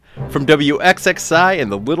From WXXI and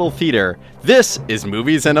the Little Theater, this is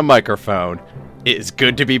Movies and a Microphone. It is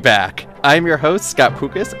good to be back. I'm your host, Scott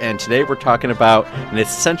Pukas, and today we're talking about an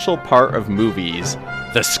essential part of movies,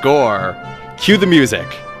 the score. Cue the music.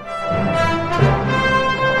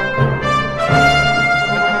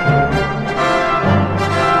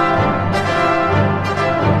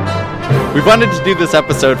 We've wanted to do this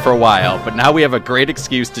episode for a while, but now we have a great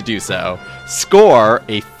excuse to do so. Score,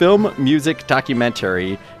 a film music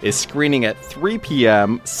documentary, is screening at 3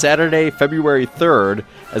 p.m. Saturday, February 3rd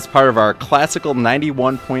as part of our Classical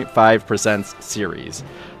 91.5 Presents series.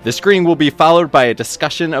 The screening will be followed by a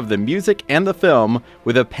discussion of the music and the film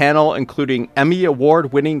with a panel including Emmy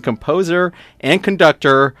Award-winning composer and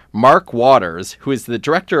conductor Mark Waters, who is the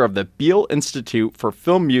director of the Beale Institute for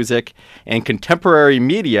Film Music and Contemporary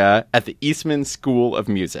Media at the Eastman School of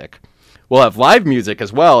Music. We'll have live music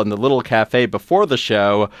as well in the little cafe before the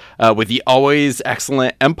show with the always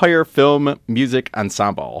excellent Empire Film Music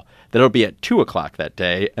Ensemble. That'll be at 2 o'clock that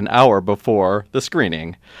day, an hour before the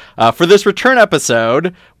screening. For this return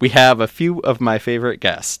episode, we have a few of my favorite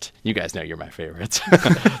guests. You guys know you're my favorites.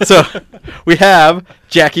 So we have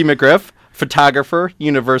Jackie McGriff, photographer,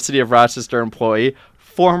 University of Rochester employee,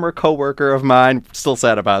 former co-worker of mine, still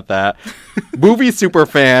sad about that, movie super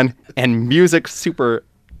fan, and music super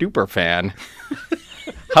duper fan.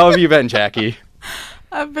 How have you been, Jackie?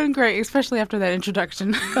 I've been great, especially after that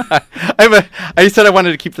introduction. I said I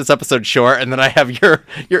wanted to keep this episode short, and then I have your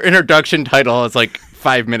introduction title is like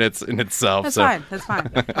 5 minutes in itself. That's fine.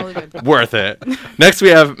 Totally good. Worth it. Next, we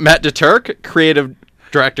have Matt DeTurk, creative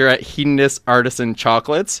director at Hedonist Artisan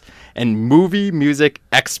Chocolates, and movie music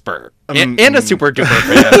expert. And a super duper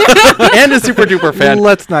fan.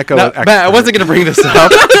 Let's not go with expert. Matt, I wasn't going to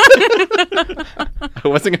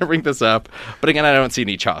bring this up. But again, I don't see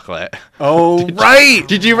any chocolate. Oh, right.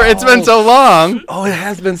 Did you? It's been so long. Oh, it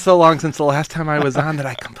has been so long since the last time I was on that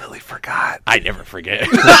I completely forgot. I never forget.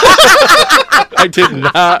 I did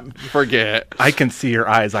not forget. I can see your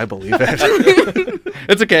eyes. I believe it.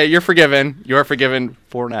 It's okay. You're forgiven. You are forgiven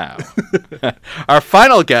for now. Our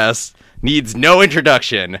final guest needs no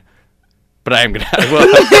introduction. But I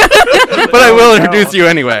will introduce you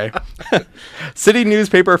anyway. City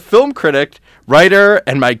newspaper film critic, writer,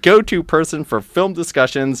 and my go-to person for film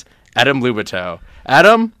discussions, Adam Lubito.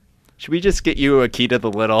 Adam, should we just get you a key to the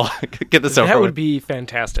little? Get this over with. That would be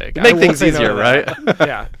fantastic. Make things easier, right?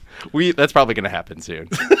 Yeah. That's probably going to happen soon.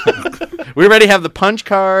 We already have the punch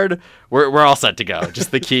card. We're all set to go. Just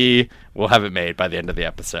the key. We'll have it made by the end of the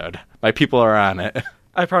episode. My people are on it.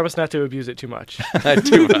 I promise not to abuse it too much.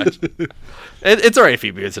 Too much. It's all right if you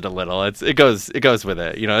abuse it a little. It goes with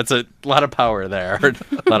it. You know, it's a lot of power there, a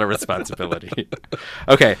lot of responsibility.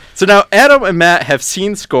 Okay, so now Adam and Matt have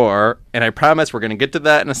seen Score, and I promise we're going to get to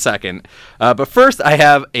that in a second. But first, I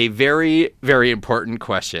have a very, very important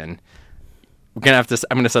question. I'm going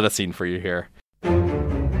to set a scene for you here.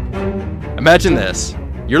 Imagine this.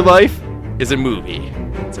 Your life is a movie.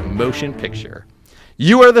 It's a motion picture.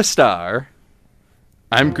 You are the star.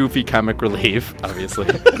 I'm Goofy Comic Relief, obviously.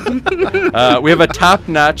 We have a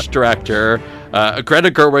top-notch director. A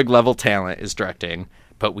Greta Gerwig-level talent is directing.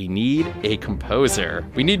 But we need a composer.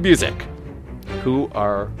 We need music. Who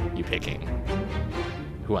are you picking?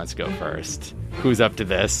 Who wants to go first? Who's up to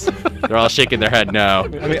this? They're all shaking their head no.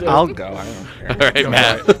 I mean, I'll go. I don't care. All right,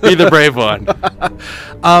 Matt. Be the brave one.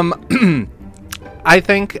 I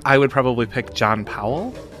think I would probably pick John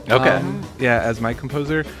Powell. Okay. As my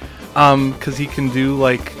composer. Because he can do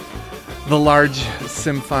like the large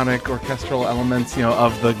symphonic orchestral elements,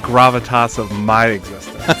 of the gravitas of my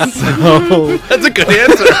existence. So that's a good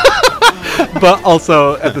answer. But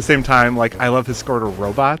also at the same time, like I love his score to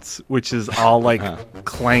Robots, which is all like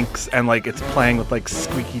clanks and like it's playing with like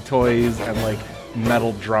squeaky toys and like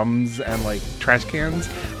metal drums and like trash cans,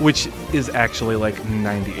 which is actually like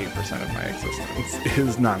 98% of my existence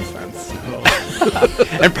is nonsense. So.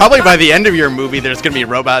 And probably by the end of your movie, there's going to be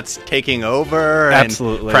robots taking over.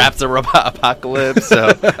 Absolutely. And perhaps a robot apocalypse.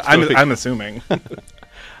 So I'm assuming. All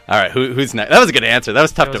right, who's next? That was a good answer. That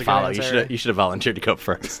was tough to follow. You should have volunteered to go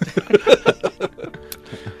first.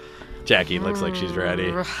 Jackie looks like she's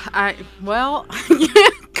ready.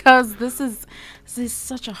 Because this is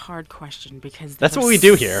such a hard question because that's what we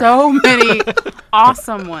do here. So many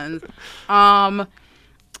awesome ones. I'm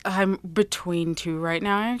between two right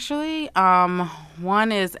now, actually.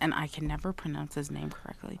 One is, and I can never pronounce his name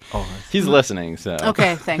correctly. Oh, he's listening. So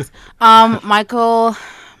okay, thanks. Michael.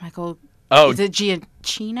 Oh, is it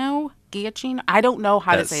Giacchino? I don't know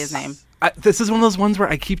how to say his name. This is one of those ones where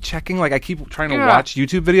I keep checking, like I keep trying to Yeah. watch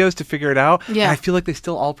YouTube videos to figure it out. Yeah. And I feel like they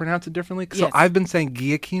still all pronounce it differently. So Yes. I've been saying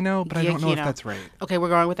Giacchino, but I don't know if Giacchino. that's right. Okay, we're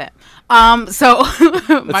going with that. So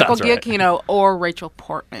Michael sounds right. Giacchino or Rachel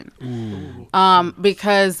Portman.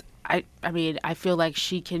 Because I mean, I feel like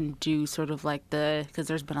she can do sort of like because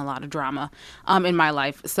there's been a lot of drama in my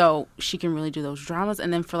life, so she can really do those dramas.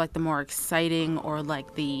 And then for like the more exciting or like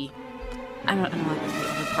I don't like the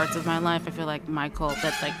other parts of my life, I feel like Michael,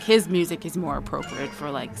 that like his music is more appropriate for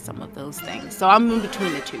like some of those things. So I'm in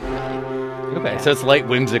between the two, really. Okay, so it's light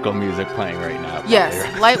whimsical music playing right now. probably, Yes,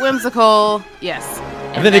 right? light whimsical. Yes,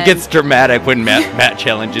 And then it gets dramatic when Matt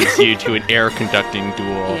challenges you to an air conducting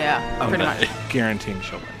duel. yeah, pretty much. Guaranteeing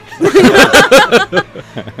she'll win.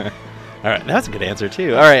 All right, that's a good answer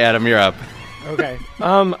too. All right, Adam, you're up. Okay.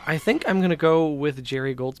 I think I'm gonna go with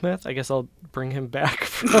Jerry Goldsmith. I guess I'll bring him back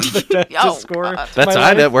from the dead to Oh, score. God. That's my fine.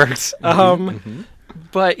 life. That works.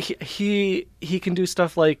 But he can do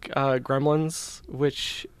stuff like Gremlins,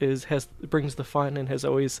 which brings the fun and has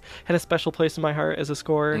always had a special place in my heart as a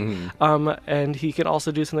score. And he can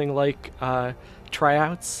also do something like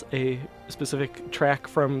Tryouts, a specific track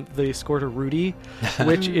from the score to Rudy,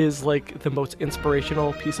 which is like the most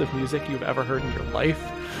inspirational piece of music you've ever heard in your life.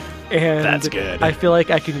 And That's good. I feel like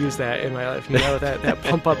I can use that in my life. You know, that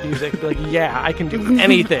pump up music. Like, yeah, I can do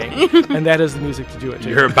anything. And that is the music to do it to.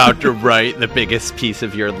 You're about to write the biggest piece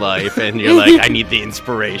of your life, and you're like, I need the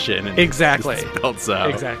inspiration. And Exactly. it's spelled so.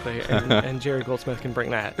 Exactly. And Jerry Goldsmith can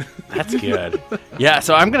bring that. That's good. Yeah,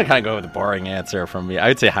 so I'm going to kind of go with a boring answer from me. I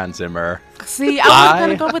would say Hans Zimmer. See, I was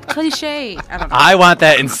gonna go with cliche. I don't know. I want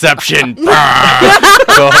that Inception.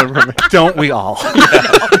 Going from- Don't we all?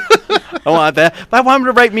 I want that. But I want him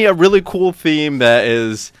to write me a really cool theme that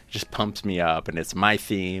just pumps me up, and it's my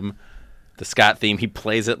theme, the Scott theme. He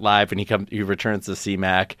plays it live, and he returns to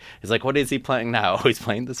CMAC. He's like, "What is he playing now?" Oh, he's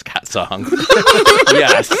playing the Scott song.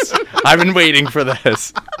 Yes, I've been waiting for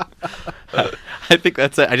this. I think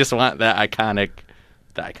that's it. I just want that iconic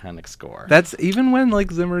score. That's even when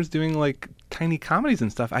like Zimmer's doing like tiny comedies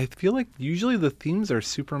and stuff. I feel like usually the themes are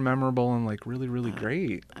super memorable and like really, really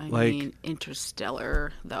great. I like mean,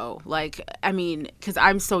 Interstellar, though. Like, I mean, because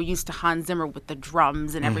I'm so used to Hans Zimmer with the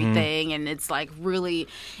drums and everything, and it's like really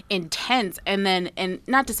intense. And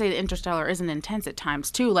not to say that Interstellar isn't intense at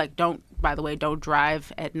times too. Like, by the way, don't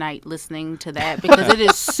drive at night listening to that because it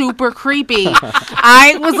is super creepy.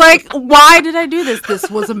 I was like, why did I do this?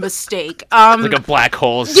 This was a mistake. like a black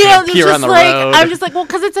hole Yeah, it's appear just on the like road. I'm just like, well,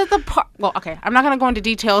 because it's at the park. Well, okay, I'm not gonna go into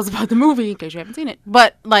details about the movie in case you haven't seen it,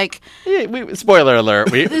 but like, Spoiler alert.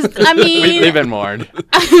 I mean, We've been warned.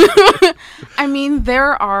 I mean,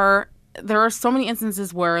 there are so many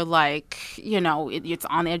instances where, like, you know, it's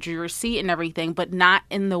on the edge of your seat and everything, but not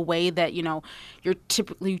in the way that, you know, you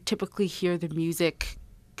typically hear the music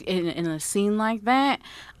in a scene like that.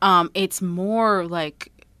 It's more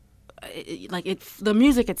like the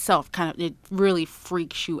music itself it really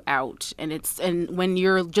freaks you out, and when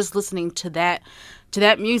you're just listening to that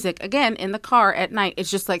music again in the car at night, it's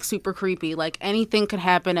just like super creepy. Like anything could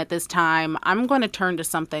happen at this time. I'm going to turn to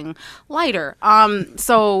something lighter.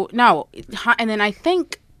 So no, and then I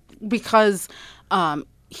think because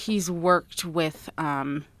he's worked with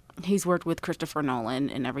Christopher Nolan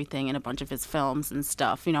and everything in a bunch of his films and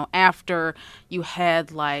stuff. You know, after you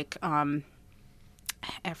had like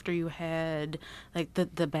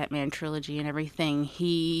the Batman trilogy and everything,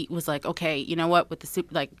 he was like, okay, you know what, with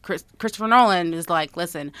Christopher Nolan is like,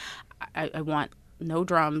 listen, I want no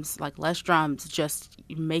drums, like less drums, just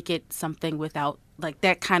make it something without like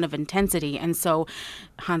that kind of intensity. And so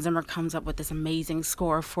Hans Zimmer comes up with this amazing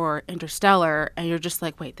score for Interstellar, and you're just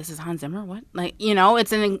like, wait, this is Hans Zimmer? What? Like, you know,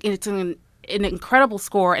 it's an incredible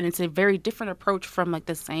score, and it's a very different approach from like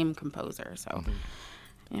the same composer. So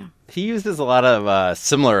yeah. He uses a lot of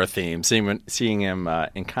similar themes. Seeing him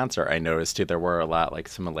in concert, I noticed too, there were a lot like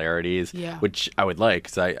similarities, which I would like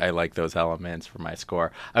because I like those elements for my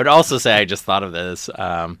score. I would also say, I just thought of this,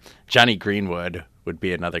 Johnny Greenwood would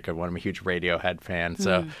be another good one. I'm a huge Radiohead fan,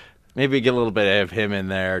 so maybe get a little bit of him in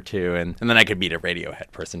there too, and then I could meet a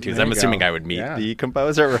Radiohead person too. So I'm assuming I would meet the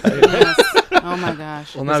composer, right? Yes. Oh my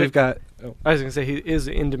gosh. well, now we've got. I was going to say he is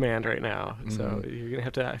in demand right now, so you're going to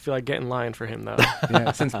have to, I feel like, get in line for him, though.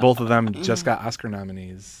 Yeah, since both of them just got Oscar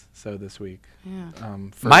nominees, so this week. Yeah.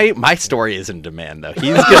 My story is in demand though.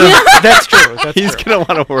 He's gonna. That's true. He's gonna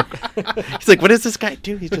want to work. He's like, what does this guy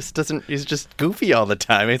do? He just doesn't. He's just goofy all the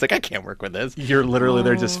time. He's like, I can't work with this. You're literally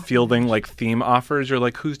there just fielding like theme offers. You're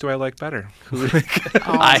like, whose do I like better?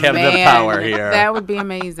 I have the power here. That would be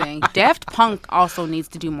amazing. Daft Punk also needs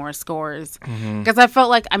to do more scores because I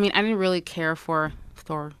felt like, I mean, I didn't really care for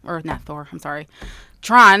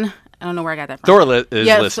Tron I don't know where I got that from. Thor is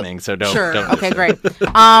Yeah, so- listening, so don't. Sure. Don't Okay, listen.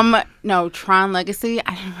 great. No, Tron Legacy.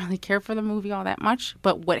 I didn't really care for the movie all that much,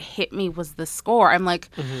 but what hit me was the score. I'm like,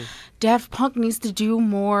 Daft Punk needs to do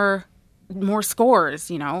more scores.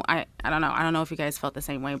 You know, I don't know. I don't know if you guys felt the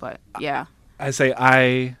same way, but yeah. I say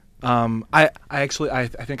I actually I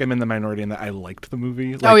think I'm in the minority in that I liked the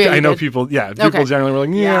movie. Like, Oh, yeah, you I know did. people Okay. generally were like,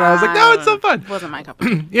 yeah, and I was like, no, it's so fun. Wasn't my cup of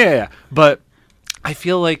tea. Yeah. But I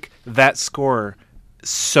feel like that score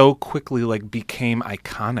so quickly like became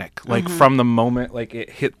iconic. Like from the moment like it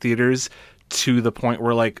hit theaters to the point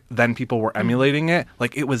where like then people were emulating it,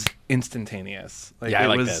 like it was instantaneous. Like Yeah, it I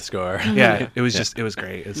like was, that score. Yeah, it was just it was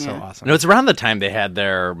great. It's so Yeah. awesome. No, it's around the time they had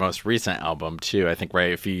their most recent album too. I think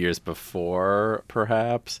right a few years before,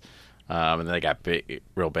 perhaps. And then they got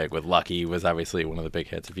real big with "Lucky" was obviously one of the big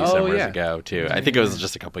hits a few summers yeah. ago too. I think it was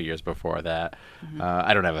just a couple years before that.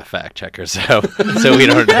 I don't have a fact checker, so we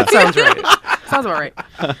don't know. Sounds right. Sounds about right.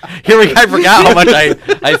 I forgot how much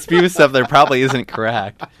I spew stuff that probably isn't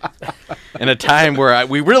correct. In a time where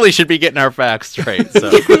we really should be getting our facts straight. So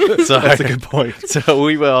That's a good point. So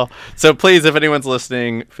we will. So please, if anyone's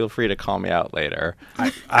listening, feel free to call me out later.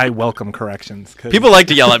 I welcome corrections. 'Cause People like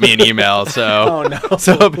to yell at me in email, so Oh, no.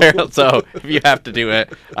 so if you have to do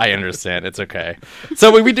it, I understand. It's okay.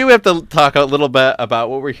 So we do have to talk a little bit about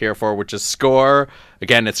what we're here for, which is Score.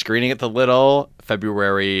 Again, it's screening at the Little,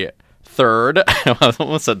 February 3rd. I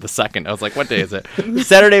almost said the 2nd. I was like, what day is it?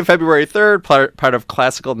 Saturday, February 3rd, part of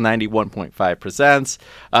Classical 91.5 Presents.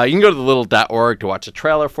 You can go to thelittle.org to watch a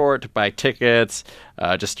trailer for it, to buy tickets,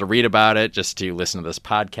 just to read about it, just to listen to this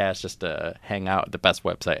podcast, just to hang out at the best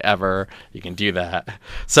website ever. You can do that.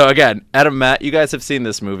 So again, Adam, Matt, you guys have seen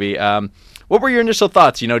this movie. What were your initial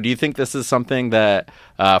thoughts? You know, do you think this is something that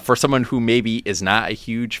for someone who maybe is not a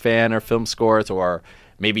huge fan of film scores, or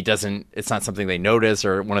maybe it's not something they notice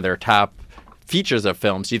or one of their top features of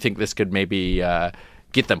films, do you think this could maybe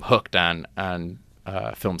get them hooked on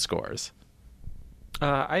film scores?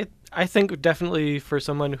 I think definitely for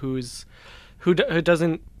someone who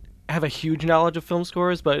doesn't have a huge knowledge of film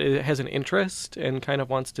scores, but it has an interest and kind of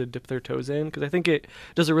wants to dip their toes in, because I think it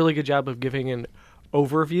does a really good job of giving an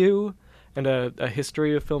overview and a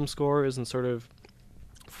history of film scores and sort of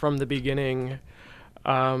from the beginning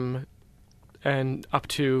and up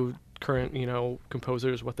to current,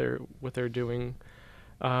 composers, what they're doing.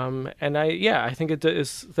 And I think it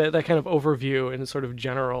is that kind of overview and sort of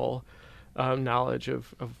general knowledge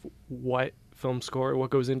of what film score,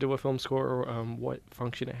 what goes into a film score, or what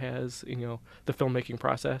function it has, the filmmaking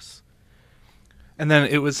process. And then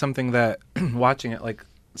it was something that watching it, like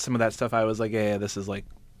some of that stuff, I was like, yeah, this is like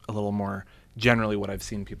a little more generally what I've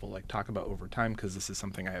seen people like talk about over time, because this is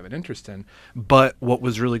something I have an interest in. But what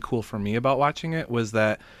was really cool for me about watching it was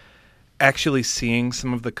that actually seeing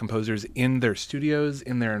some of the composers in their studios,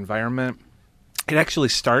 in their environment. It actually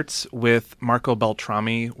starts with Marco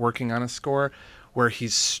Beltrami working on a score where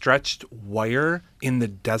he's stretched wire in the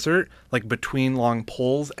desert, like between long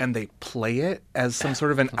poles, and they play it as some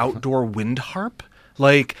sort of an outdoor wind harp.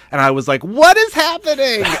 And I was like, what is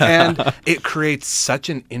happening? And it creates such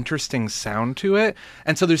an interesting sound to it.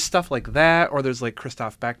 And so there's stuff like that, or there's like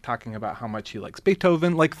Christoph Beck talking about how much he likes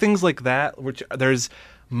Beethoven, like things like that, which there's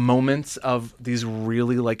moments of these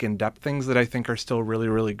really like in-depth things that I think are still really,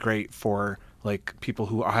 really great for like people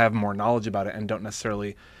who have more knowledge about it and don't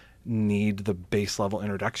necessarily need the base level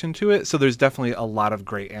introduction to it. So there's definitely a lot of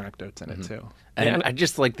great anecdotes in it too. And I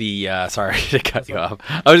just like the sorry to cut you off.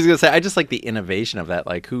 I was just gonna say I just like the innovation of that.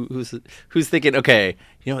 Like who's thinking, okay,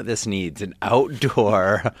 you know what this needs? An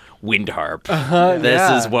outdoor wind harp.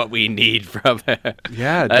 This is what we need from it.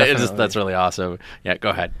 Yeah, definitely. That's really awesome. Yeah, go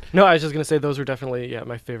ahead. No, I was just gonna say those were definitely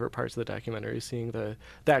my favorite parts of the documentary, seeing the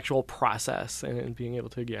actual process and being able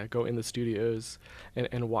to go in the studios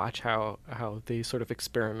and watch how they sort of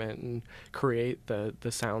experiment and create the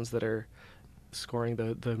sounds that are scoring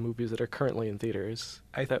the movies that are currently in theaters.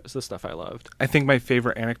 That was the stuff I loved. I think my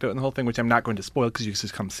favorite anecdote in the whole thing, which I'm not going to spoil because you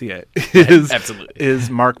just come see it, is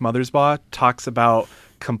Mark Mothersbaugh talks about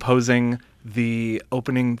composing the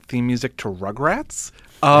opening theme music to Rugrats.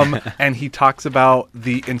 And he talks about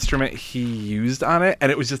the instrument he used on it, and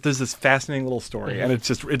it was just, there's this fascinating little story, and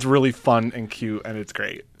it's really fun and cute, and it's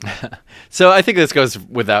great. So I think this goes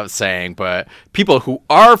without saying, but people who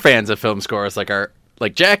are fans of film scores,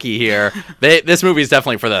 like Jackie here, this movie is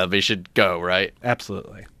definitely for them. They should go, right?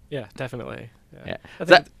 Absolutely. Yeah, definitely. Yeah. I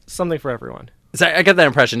think something for everyone. So I got that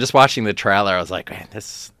impression just watching the trailer. I was like, man,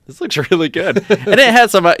 this looks really good, and it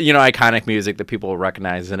has some iconic music that people will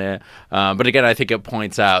recognize in it. But again, I think it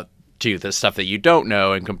points out to the stuff that you don't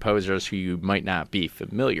know and composers who you might not be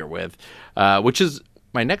familiar with, which is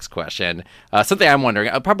my next question, something I'm wondering,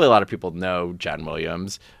 probably a lot of people know John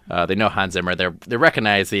Williams. They know Hans Zimmer. They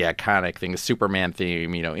recognize the iconic things, Superman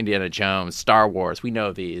theme, Indiana Jones, Star Wars. We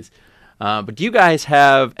know these. But do you guys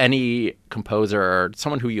have any composer or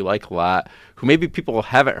someone who you like a lot who maybe people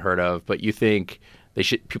haven't heard of, but you think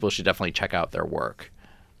people should definitely check out their work?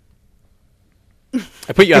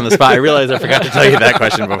 I put you on the spot. I realized I forgot to tell you that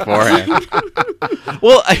question beforehand.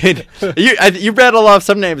 Well, you rattled off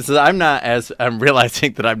some names. I'm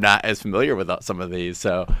realizing that I'm not as familiar with some of these.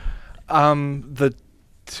 So, do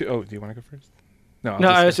you want to go first? No,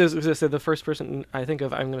 I was just going to say the first person I think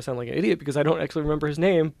of, I'm going to sound like an idiot because I don't actually remember his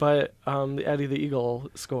name, but the Eddie the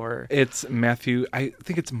Eagle score. It's Matthew. I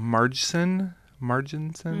think it's Marginson,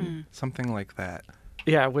 something like that.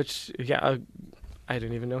 Yeah, I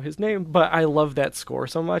didn't even know his name, but I love that score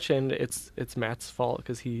so much, and it's Matt's fault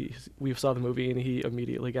because we saw the movie and he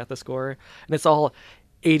immediately got the score, and it's all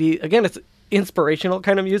 80. Again, it's inspirational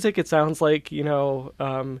kind of music. It sounds like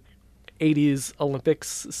 80s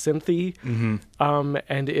Olympics synthy,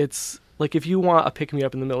 and it's like if you want a pick me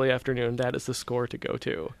up in the middle of the afternoon, that is the score to go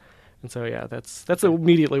to. And so, yeah, that's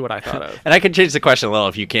immediately what I thought of. And I can change the question a little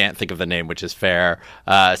if you can't think of the name, which is fair.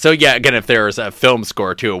 So, yeah, again, if there's a film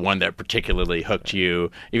score, too, one that particularly hooked you,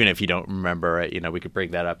 even if you don't remember it, we could bring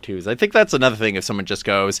that up, too. I think that's another thing if someone just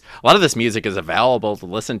goes, a lot of this music is available to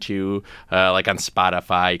listen to, like on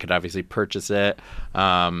Spotify. You could obviously purchase it.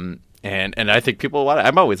 And I think people want it.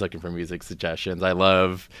 I'm always looking for music suggestions. I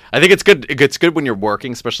think it's good. It's good when you're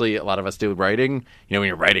working, especially a lot of us do writing. When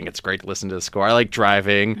you're writing, it's great to listen to the score. I like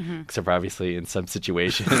driving, except for obviously in some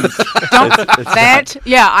situations.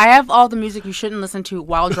 I have all the music you shouldn't listen to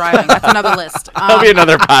while driving. That's another list. That'll be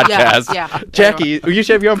another podcast. Yeah. Jackie, you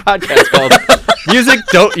should have your own podcast called Music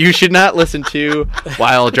you should not listen to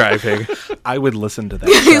while driving. I would listen to that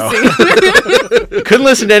show. Couldn't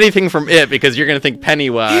listen to anything from it because you're going to think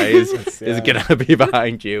Pennywise is going to be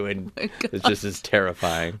behind you, and it's just as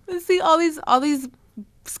terrifying. See, all these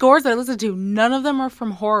scores that I listen to, none of them are from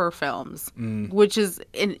horror films, which is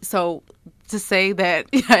so to say that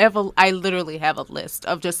I literally have a list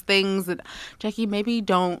of just things that, Jackie, maybe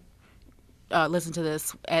don't listen to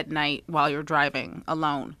this at night while you're driving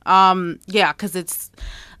alone. Because it's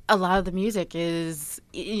a lot of the music is,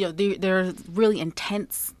 there's really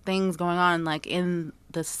intense things going on, like in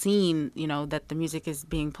the scene, that the music is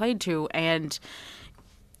being played to, and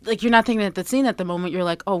like you're not thinking at the scene at the moment. You're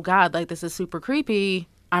like, oh God, like this is super creepy.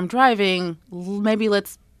 I'm driving. Maybe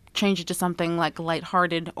let's change it to something like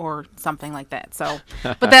lighthearted or something like that. So,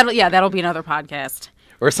 but that'll be another podcast.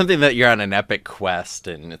 Or something that you're on an epic quest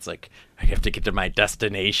and it's like, I have to get to my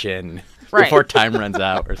destination before time runs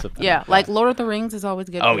out or something. Yeah, like Lord of the Rings is always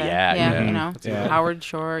good. Oh, for yeah. Yeah. Howard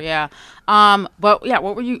Shore, yeah. But yeah,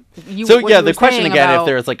 what were you So, yeah, the question again, if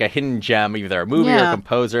there's like a hidden gem, either a movie or a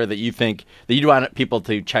composer that you think that you'd want people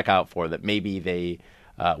to check out for that maybe they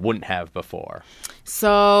wouldn't have before.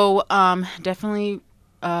 So, definitely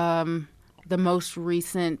the most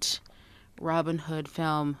recent Robin Hood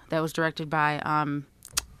film that was directed by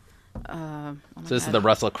so this is the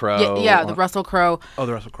Russell Crowe. Yeah, the Russell Crowe. Oh,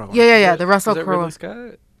 the Russell Crowe one. Yeah, the Russell Crowe.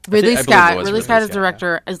 Ridley Scott? Ridley Scott is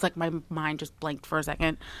director. It's like my mind just blanked for a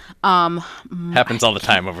second. Happens all the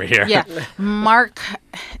time over here. Yeah, Mark,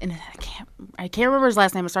 and I can't remember his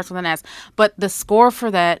last name. It starts with an S. But the score for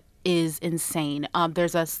that is insane.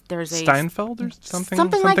 There's a Steinfeld or something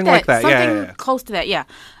like that. Something close to that. Yeah.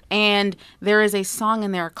 And there is a song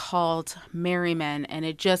in there called Merry Men, and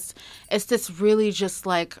it's this really just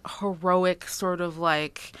like heroic sort of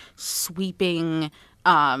like sweeping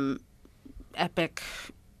epic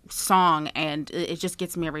song, and it just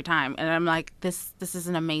gets me every time. And I'm like, this is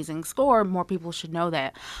an amazing score. More people should know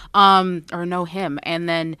that or know him. And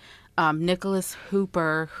then Nicholas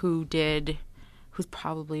Hooper, who's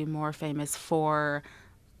probably more famous for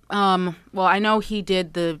I know he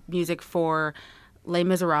did the music for Les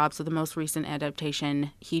Miserables, so the most recent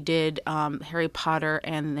adaptation. He did Harry Potter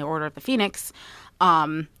and the Order of the Phoenix,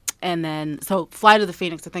 and then so Flight of the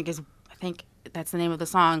Phoenix. I think that's the name of the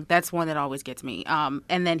song. That's one that always gets me.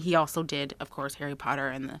 And then he also did, of course, Harry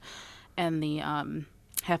Potter and the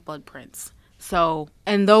Half-Blood Prince. So,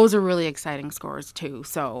 and those are really exciting scores too.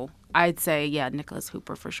 So I'd say, Nicholas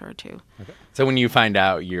Hooper for sure too. Okay. So when you find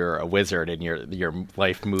out you're a wizard in your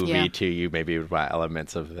life movie too, you maybe would want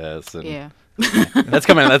elements of this. And that's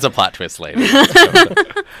coming. That's a plot twist later.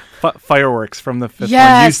 Fireworks from the fifth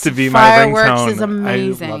one used to be my ringtone. Fireworks is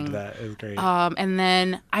amazing. I loved that. It was great. And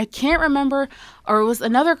then I can't remember, or it was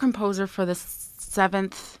another composer for the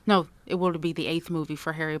seventh. No, it would be the eighth movie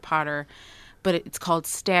for Harry Potter, but it's called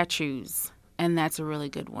Statues, and that's a really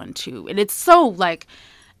good one too. And it's so like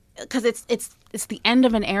because it's the end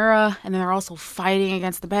of an era, and they're also fighting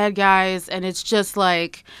against the bad guys, and it's just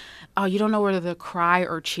like, oh, you don't know whether to cry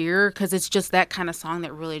or cheer, because it's just that kind of song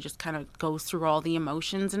that really just kind of goes through all the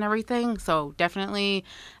emotions and everything. So definitely,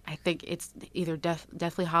 I think it's either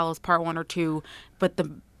Deathly Hallows Part 1 or 2, but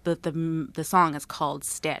the song is called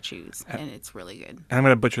Statues, and it's really good. And I'm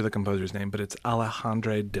going to butcher the composer's name, but it's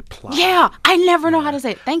Alejandro Desplat. Yeah, I never know how to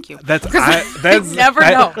say it. Thank you. That's never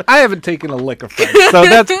know. I haven't taken a lick of French, so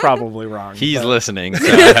that's probably wrong. He's listening, so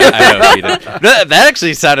I hope he did. That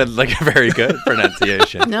actually sounded like a very good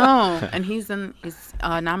pronunciation. No, and he's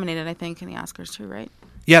nominated, I think, in the Oscars too, right?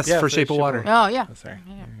 Yes, Yeah, for for Shape of Shape of Water. Oh yeah. Oh, sorry.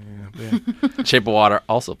 Yeah. Shape of Water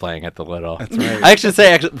also playing at the Little. That's right. I should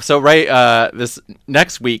say, so this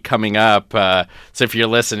next week coming up, so if you're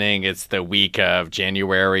listening, it's the week of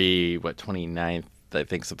January, 29th, I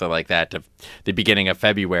think, something like that, to the beginning of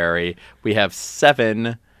February. We have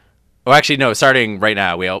 7, oh, actually, no, starting right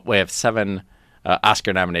now, we have 7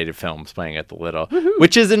 Oscar-nominated films playing at the Little,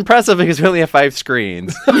 which is impressive because we only have 5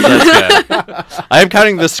 screens. So that's good. I am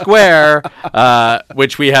counting the Square,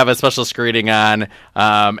 which we have a special screening on,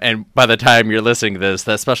 and by the time you're listening to this,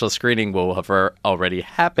 that special screening will have already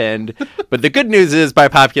happened. But the good news is, by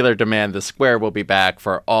popular demand, the Square will be back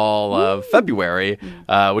for all of February,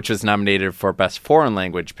 which was nominated for Best Foreign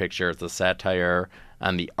Language Picture. It's a satire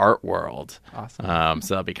on the art world. Awesome.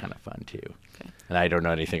 So that'll be kind of fun, too. And I don't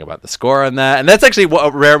know anything about the score on that. And that's actually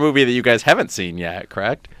a rare movie that you guys haven't seen yet,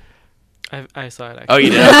 correct? I saw it, actually. Oh, you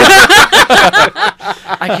did?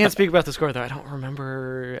 I can't speak about the score, though. I don't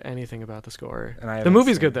remember anything about the score. And I The haven't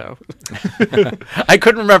movie's seen good, though. I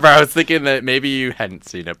couldn't remember. I was thinking that maybe you hadn't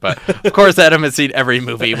seen it. But, of course, Adam has seen every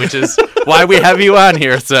movie, which is why we have you on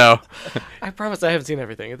here. So I promise I haven't seen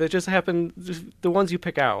everything. That just happened. The ones you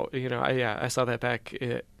pick out, I saw that back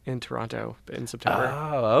in Toronto in September.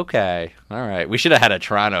 Oh, okay. All right. We should have had a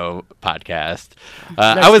Toronto podcast.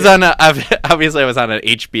 I was on obviously I was on an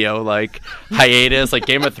HBO hiatus, like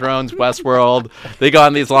Game of Thrones, Westworld. They go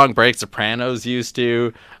on these long breaks. Sopranos used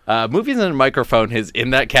to. Movies and a Microphone is in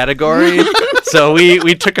that category. So we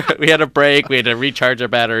had a break. We had to recharge our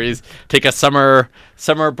batteries, take a summer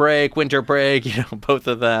break, winter break, both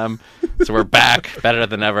of them. So we're back, better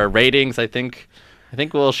than ever. Ratings, I think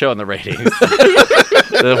we'll show in the ratings.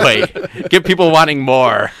 Wait, get people wanting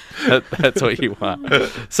more. That's what you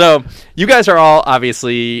want. So you guys are all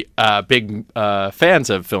obviously big fans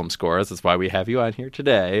of film scores. That's why we have you on here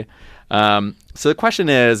today. So the question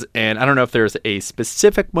is, and I don't know if there's a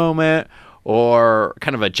specific moment or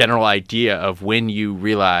kind of a general idea of when you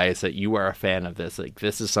realize that you are a fan of this. Like,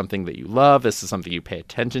 this is something that you love. This is something you pay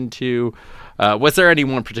attention to. Was there any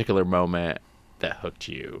one particular moment that hooked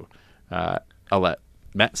you? I'll let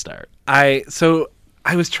Matt start. So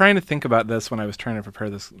I was trying to think about this when I was trying to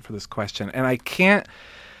prepare for this question, and I can't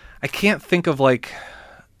think of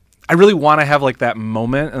I really want to have that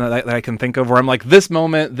moment that I can think of where I'm like, this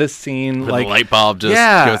moment, this scene, Where the light bulb just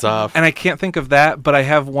goes off. And I can't think of that, but I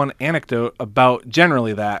have one anecdote about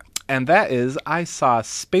generally that, and that is I saw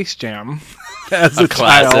Space Jam as a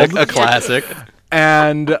child. A classic.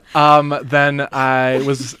 And then I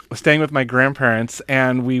was staying with my grandparents,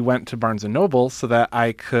 and we went to Barnes & Noble so that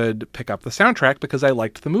I could pick up the soundtrack because I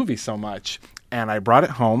liked the movie so much. And I brought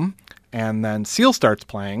it home, and then Seal starts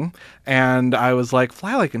playing, and I was like,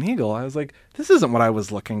 Fly Like an Eagle. I was like, this isn't what I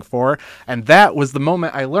was looking for. And that was the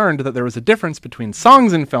moment I learned that there was a difference between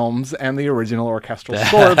songs in films and the original orchestral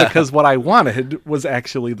score, because what I wanted was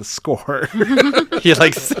actually the score. You're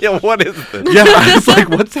like, Seal, what is this? Yeah, I was like,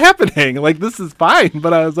 what's happening? This is fine.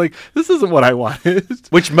 But I was like, this isn't what I wanted.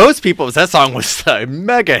 Which most people, that song was a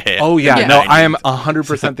mega hit. Oh, yeah. Yeah. No, I am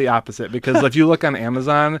 100% the opposite, because if you look on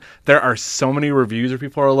Amazon, there are so many reviews where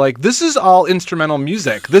people are like, this is all instrumental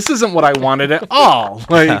music. This isn't what I wanted at all.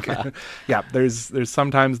 Yeah, there's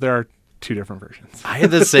sometimes there are 2 different versions. I had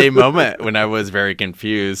the same moment when I was very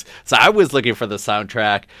confused. So I was looking for the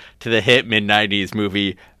soundtrack to the hit mid-90s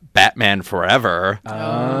movie Batman Forever. So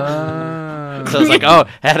I was like, it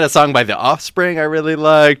had a song by The Offspring I really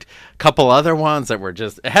liked. A couple other ones that were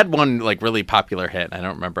just... It had one really popular hit. I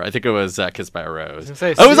don't remember. I think it was Kissed by a Rose.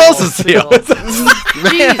 It was also Seal.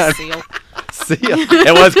 Jeez, Seal. Seal.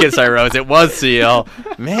 It was Kissed by a Rose. It was Seal.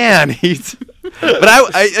 Man, he's... But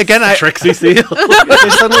I Trixie Seal.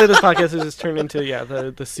 Suddenly this podcast has just turned into,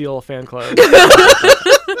 the Seal fan club.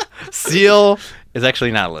 Seal is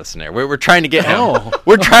actually not a listener. We're trying to get him. Oh.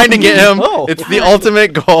 We're trying to get him. Oh. It's the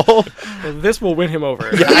ultimate goal. This will win him over.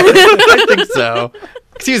 I think so.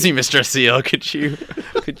 Excuse me, Mr. Seal. Could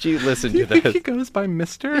you listen to You think this? he goes by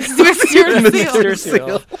Mr.? Mr.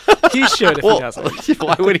 Seal. He should if he doesn't.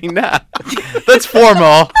 Why would he not? That's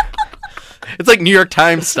formal. It's like New York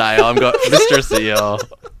Times style. I'm going, Mr. Seal.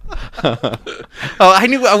 I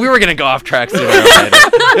knew we were gonna go off track sooner or later.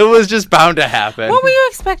 It was just bound to happen. What were you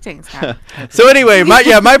expecting, Scott? So anyway,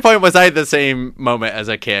 my point was I had the same moment as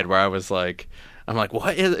a kid where I was like, I'm like,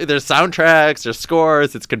 what is? There's soundtracks, there's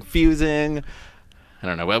scores. It's confusing. I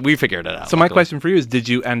don't know. Well, we figured it out. So my question for you is, did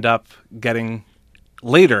you end up getting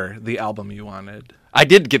later the album you wanted? I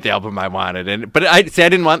did get the album I wanted, but I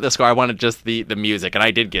didn't want the score. I wanted just the music, and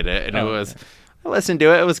I did get it, and it was. Okay. I listened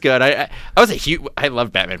to it. It was good. I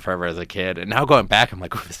loved Batman Forever as a kid, and now going back, I'm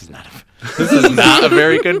like, oh, this is not a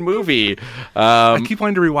very good movie. I keep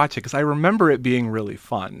wanting to rewatch it because I remember it being really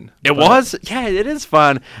fun. It is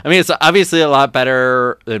fun. I mean, it's obviously a lot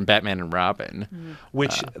better than Batman and Robin,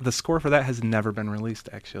 which the score for that has never been released,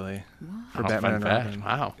 actually. For Batman and Robin.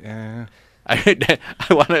 Wow. Yeah. I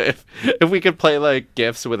want to if we could play like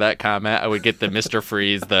GIFs with that comment, I would get the Mr.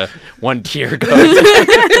 Freeze, the one tear goes,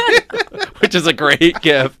 which is a great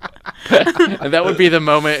GIF. And that would be the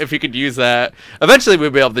moment if you could use that. Eventually,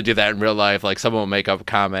 we'd be able to do that in real life. Like someone will make up a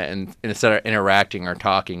comment, and instead of interacting or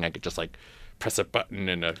talking, I could just like press a button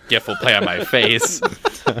and a GIF will play on my face.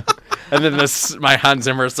 And then my Hans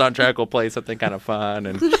Zimmer soundtrack will play something kind of fun,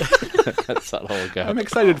 and that's how it'll go. I'm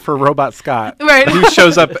excited for Robot Scott, right? Who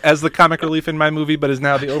shows up as the comic relief in my movie, but is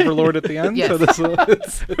now the Overlord at the end. Yes. So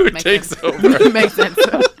who takes over? Makes sense.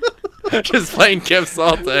 Just playing GIFs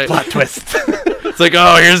all day. Plot twist. It's like,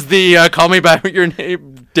 oh, here's the call me by your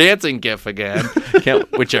name dancing GIF again.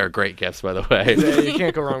 Which are great GIFs, by the way. Yeah, you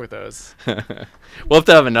can't go wrong with those. We'll have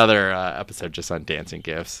to have another episode just on dancing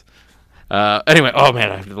GIFs. Anyway, oh man,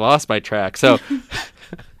 I've lost my track. So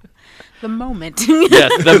the moment.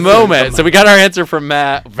 Yes, the moment. So we got our answer from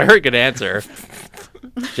Matt. Very good answer.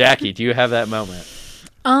 Jackie, do you have that moment?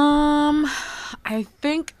 I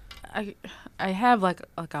think I have like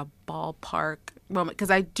a ballpark moment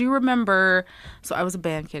because I do remember. So I was a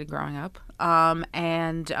band kid growing up,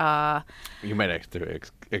 and you might have to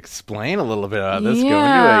explain a little bit about this.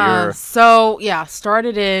 Yeah. So yeah,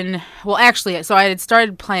 so I had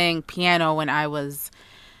started playing piano when I was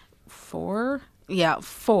 4. Yeah,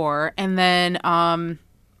 4, and then I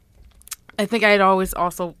think I had always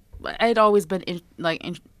been I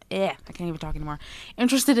can't even talk anymore.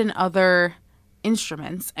 Interested in other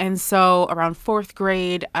instruments, and so around 4th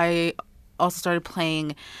grade, I also started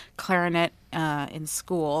playing clarinet in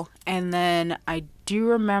school, and then I do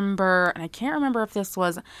remember, and I can't remember if this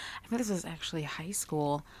was, I think this was actually high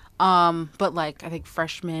school, but like I think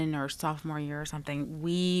freshman or sophomore year or something,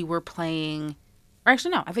 we were playing. Or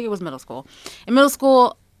actually, no, I think it was middle school. In middle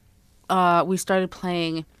school, we started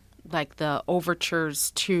playing like the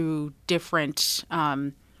overtures to different,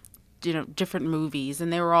 different movies,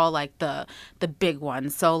 and they were all like the big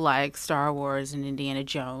ones. So like Star Wars and Indiana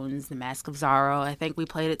Jones, The Mask of Zorro. I think we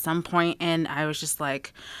played at some point, and I was just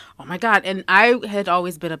like, oh my god! And I had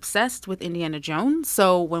always been obsessed with Indiana Jones.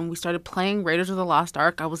 So when we started playing Raiders of the Lost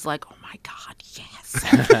Ark, I was like, oh my god, yes.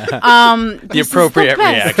 The appropriate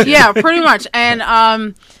reaction. Yeah, pretty much.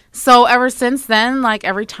 And so ever since then, like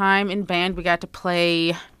every time in band we got to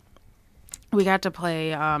play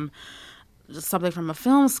something from a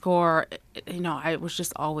film score, I was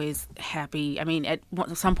just always happy. I mean, at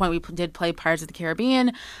some point we did play Pirates of the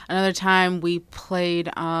Caribbean. Another time we played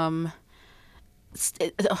a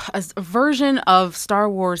version of Star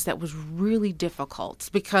Wars that was really difficult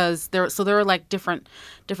because there were like different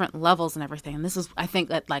levels and everything. And this is, I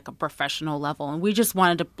think, at like a professional level. And we just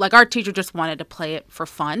wanted to, like, our teacher just wanted to play it for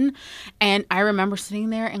fun. And I remember sitting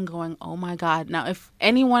there and going, oh my God. Now, if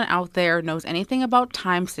anyone out there knows anything about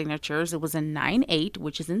time signatures, it was a 9/8,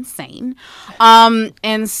 which is insane.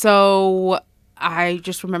 And so I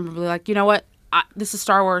just remember being like, you know what? This is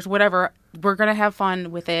Star Wars, whatever. We're going to have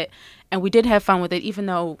fun with it. And we did have fun with it, even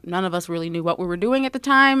though none of us really knew what we were doing at the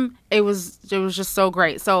time. It was just so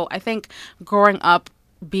great. So I think growing up,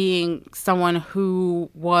 being someone who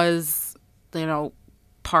was,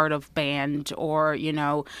 part of band or,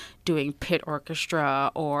 doing pit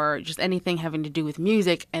orchestra or just anything having to do with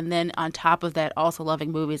music, and then on top of that, also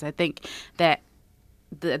loving movies, I think that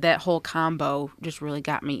that whole combo just really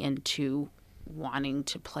got me into wanting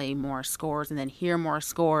to play more scores and then hear more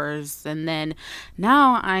scores. And then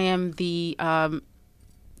now I am the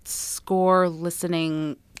score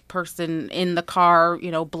listening person in the car,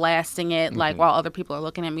 blasting it like while other people are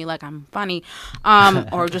looking at me like I'm funny,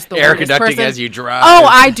 or just the air conducting person. As you drive. Oh,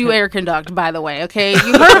 I do air conduct, by the way. Okay,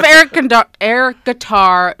 you heard of air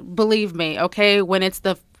guitar? Believe me. Okay, when it's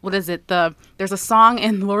there's a song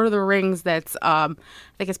in Lord of the Rings that's I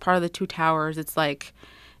think it's part of the Two Towers. It's like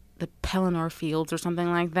the Pelennor Fields or something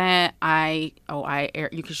like that,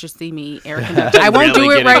 you could just see me air conduct. I won't Really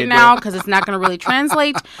do it getting right into now it. because it's not going to really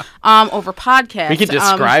translate over podcast. We could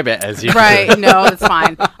describe it as you Right, no, it's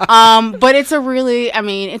fine. But it's a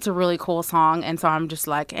really cool song, and so I'm just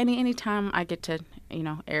like, anytime I get to,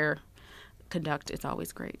 air conduct, it's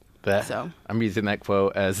always great. So I'm using that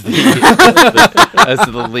quote as the as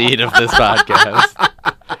the lead of this podcast.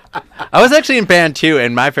 I was actually in band too,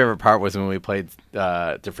 and my favorite part was when we played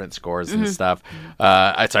different scores and stuff. So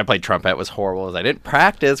I played trumpet. It was horrible as I didn't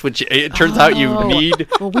practice, which it turns out you need.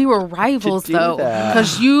 Well, we were rivals do though, that.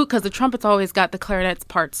 because the trumpets always got the clarinets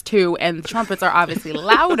parts too, and the trumpets are obviously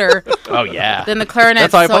louder Oh yeah. than the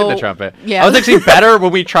clarinets. That's why I played the trumpet. Yeah. I was actually better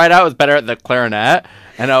when we tried out. I was better at the clarinet,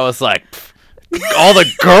 and I was like, all the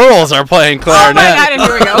girls are playing Oh clarinet. my god! And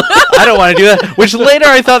here we go. I don't want to do that. Which later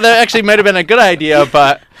I thought that actually might have been a good idea,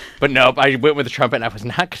 but nope. I went with the trumpet, and I was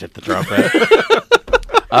not good at the trumpet.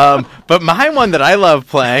 But my one that I love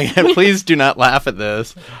playing, and please do not laugh at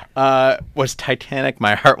this, was Titanic.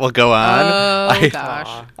 My Heart Will Go On. Oh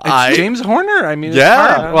gosh. It's James Horner. I mean, Yeah.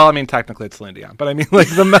 It's hard. Well, I mean, technically it's Celine Dion, but I mean, like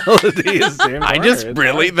the melody is James I Horner. just It's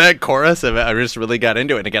really hard. that chorus of it. I just really got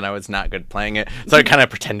into it. And again, I was not good playing it, so I kind of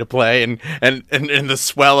pretend to play and in the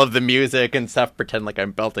swell of the music and stuff, pretend like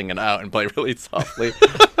I'm belting it out and play really softly.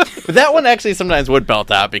 But that one actually sometimes would belt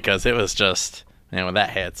out because it was just when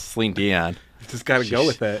that hits Celine Dion. Just got to go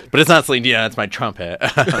with it. But it's not Celine Dion. It's my trumpet.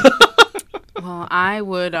 Well, I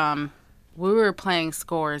would. We were playing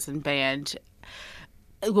scores in band.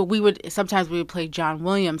 Well, we would play John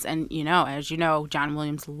Williams, and as you know, John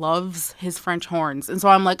Williams loves his French horns, and so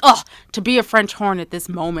I'm like, oh, to be a French horn at this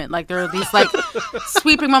moment, like there are these like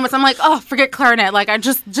sweeping moments. I'm like, oh, forget clarinet, like I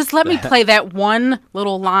just let me play that one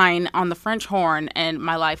little line on the French horn, and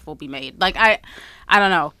my life will be made. Like I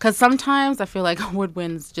don't know, because sometimes I feel like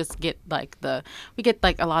woodwinds just get we get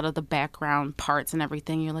like a lot of the background parts and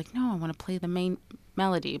everything. You're like, no, I want to play the main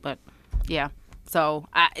melody, but yeah. So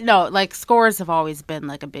scores have always been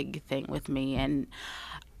like a big thing with me, and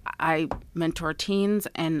I mentor teens,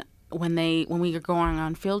 and when we are going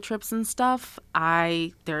on field trips and stuff,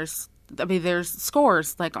 there's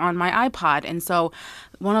scores like on my iPod, and so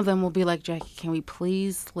one of them will be like, Jackie, can we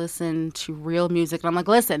please listen to real music? And I'm like,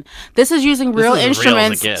 listen, this is using real is as real as it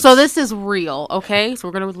instruments, gets. so this is real, okay? So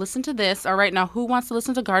we're gonna listen to this. All right, now who wants to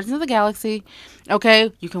listen to Guardians of the Galaxy?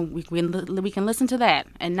 Okay, we can listen to that,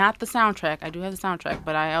 and not the soundtrack. I do have the soundtrack,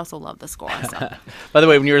 but I also love the score. So. By the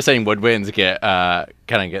way, when you were saying woodwinds get kind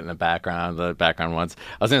of get in the background ones,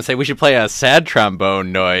 I was going to say we should play a sad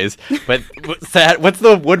trombone noise, but what's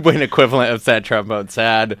the woodwind equivalent of sad trombone?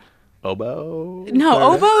 Sad oboe?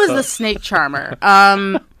 No, oboe is the snake charmer.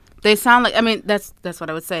 They sound like, that's what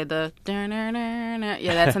I would say. The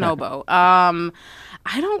yeah, that's an oboe.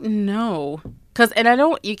 I don't know.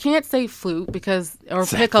 You can't say flute or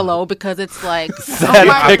piccolo because it's like,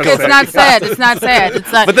 Sad piccolo. it's not sad. It's not sad.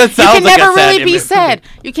 It's not. But that sounds you can like never a sad really be image. sad.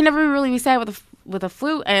 You can never really be sad with a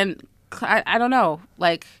flute, and I don't know.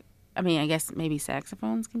 Like, I guess maybe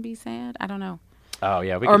saxophones can be sad. I don't know. Oh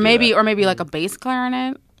yeah, we Or could do that. maybe like a bass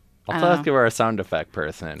clarinet. I don't Let's know. give her a sound effect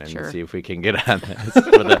person and Sure. see if we can get on this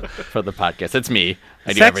for the podcast. It's me.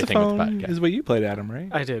 I do everything with the Saxophone podcast. is what you played, Adam, right?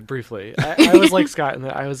 I did briefly. I was like Scott in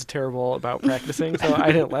that I was terrible about practicing, so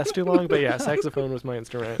I didn't last too long. But yeah, saxophone was my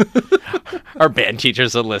instrument. Our band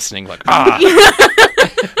teachers are listening. Like,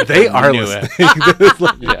 They are knew listening.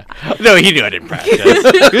 yeah. No, he knew I didn't practice.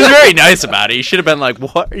 He was very nice about it. He should have been like,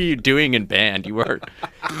 "What are you doing in band? You were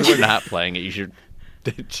not playing it. You should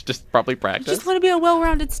just probably practice." Just want to be a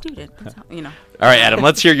well-rounded student. That's how, All right, Adam.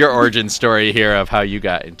 Let's hear your origin story here of how you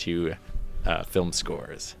got into film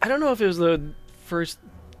scores. I don't know if it was the first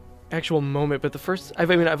actual moment, but the first.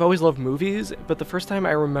 I've always loved movies, but the first time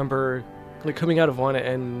I remember like coming out of one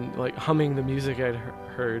and like humming the music I'd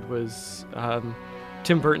heard was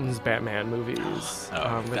Tim Burton's Batman movies with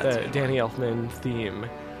that's a the good Danny Elfman theme.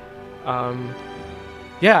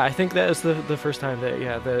 Yeah, I think that was the first time that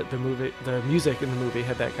the music in the movie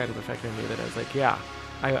had that kind of effect on me that I was like, yeah,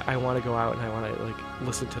 I want to go out and I want to like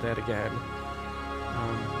listen to that again.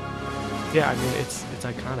 Yeah, it's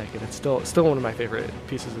iconic and it's still one of my favorite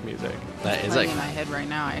pieces of music. That is playing like in my head right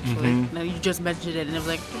now, actually. No, you just mentioned it, and it was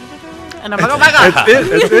like, and I'm like, oh my god!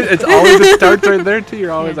 That's it. It's always, it starts right there, too.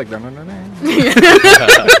 You're always like, no.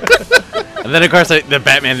 And then, of course, the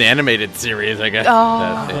Batman the Animated Series, I guess.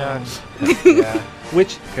 Oh. Yeah.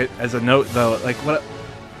 Which, as a note, though, like one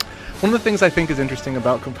of the things I think is interesting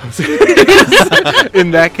about composing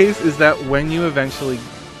in that case is that when you eventually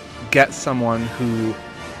get someone who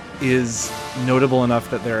is notable enough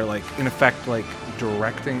that they're like in effect like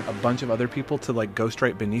directing a bunch of other people to like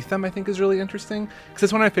ghostwrite beneath them, I think is really interesting, because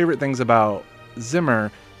it's one of my favorite things about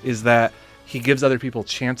Zimmer is that he gives other people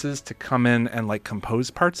chances to come in and like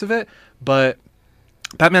compose parts of it. But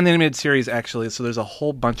Batman the Animated Series actually, so there's a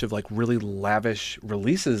whole bunch of like really lavish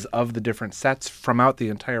releases of the different sets from out the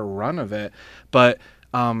entire run of it, but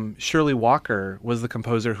Shirley Walker was the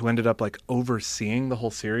composer who ended up like overseeing the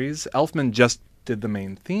whole series. Elfman just did the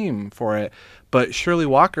main theme for it, but Shirley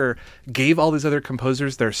Walker gave all these other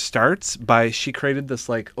composers their starts by she created this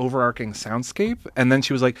like overarching soundscape, and then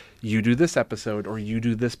she was like, you do this episode or you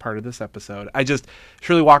do this part of this episode.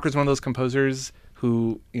 Shirley Walker's one of those composers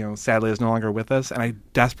who, you know, sadly is no longer with us, and I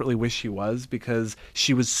desperately wish she was, because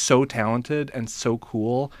she was so talented and so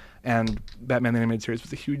cool, and Batman the Animated Series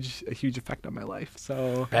was a huge effect on my life.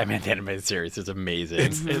 So Batman the Animated Series is amazing.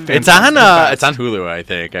 It's on Hulu, I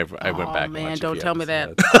think. I went back. Oh man, and watched don't tell me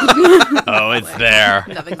that. Oh, it's there.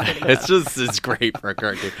 Nothing's getting It's great for a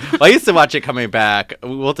cartoon. Well, I used to watch it coming back.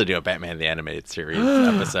 We'll have to do a Batman the Animated Series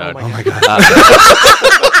episode. oh my god.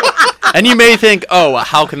 And you may think, oh,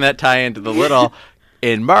 how can that tie into the little?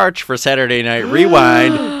 In March for Saturday Night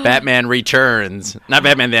Rewind, Batman Returns. Not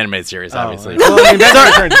Batman the Animated Series, obviously. Well, I mean,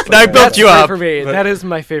 Batman Returns is I built you Right up. for me. That is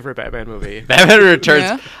my favorite Batman movie. Batman Returns.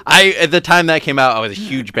 Yeah. At the time that came out, I was a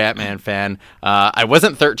huge Batman fan. I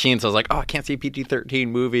wasn't 13, so I was like, oh, I can't see a PG-13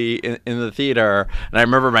 movie in the theater. And I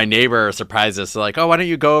remember my neighbor surprised us, like, oh, why don't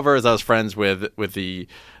you go over? As I was friends with the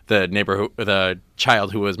neighbor, the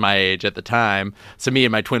child who was my age at the time. So me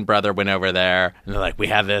and my twin brother went over there, and they're like, we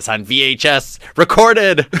have this on VHS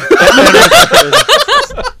recorded.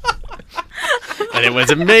 And it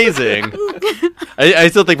was amazing. I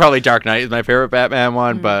still think probably Dark Knight is my favorite Batman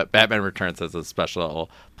one, but Batman Returns has a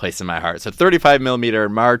special place in my heart. So 35 millimeter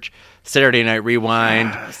in March, Saturday Night Rewind.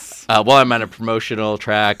 Yes. While I'm on a promotional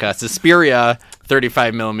track, Suspiria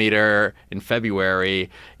 35 millimeter in February.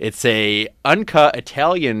 It's a uncut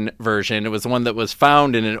Italian version. It was the one that was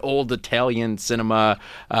found in an old Italian cinema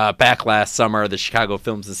back last summer. The Chicago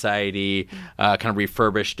Film Society kind of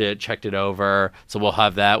refurbished it, checked it over. So we'll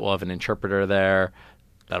have that. We'll have an interpreter there.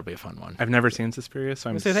 That'll be a fun one. I've never seen Suspiria,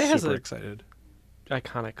 so I'm super excited.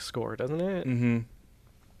 Iconic score, doesn't it? Mm-hmm.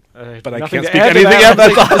 But I nothing can't to speak add to anything that.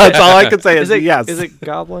 else. That's all I can say is it, yes. Is it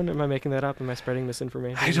Goblin? Am I making that up? Am I spreading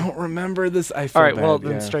misinformation? I don't remember this. I feel All right, bad, well,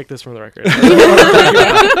 then yeah. strike this from the record.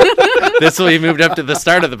 This will be moved up to the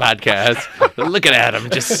start of the podcast. Look at Adam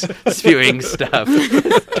just spewing stuff,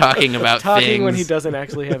 talking about Talking things. when he doesn't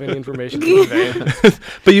actually have any information to convey.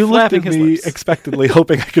 But you looked Flapping at his me lips. expectly,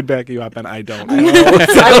 hoping I could back you up, and I don't.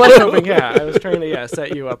 I was hoping, I was trying to,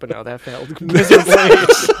 set you up, and no, that failed miserably.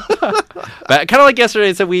 But kind of like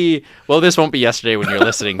yesterday, so this won't be yesterday when you're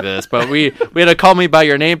listening to this, but we had a Call Me By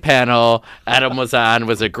Your Name panel. Adam was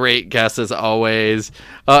a great guest as always.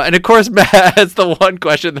 And of course, Matt has the one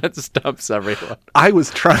question that stumps everyone. I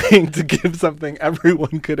was trying to give something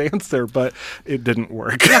everyone could answer, but it didn't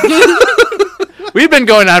work. We've been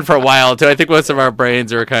going on for a while too. I think most of our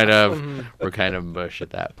brains are kind of mush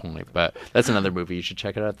at that point. But that's another movie you should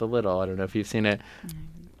check it out. The Little. I don't know if you've seen it.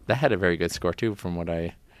 That had a very good score too, from what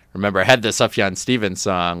I remember. I had the Sufjan Stevens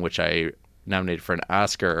song, which I nominated for an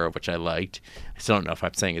Oscar, which I liked. I still don't know if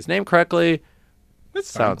I'm saying his name correctly. It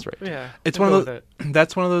sounds right. Yeah, It's we'll one of go those. with it.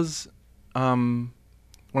 That's one of those.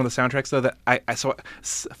 One of the soundtracks though that I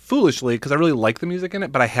foolishly, because I really like the music in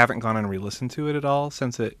it, but I haven't gone and re-listened to it at all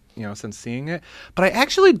since seeing it. But I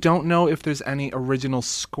actually don't know if there's any original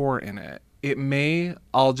score in it. It may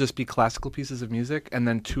all just be classical pieces of music and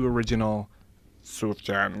then two original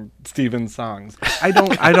Sufjan Stevens songs. I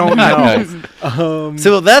don't know.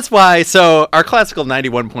 So that's why. So our classical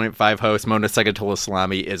 91.5 host Mona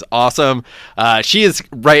Sagatola-Salami is awesome. She is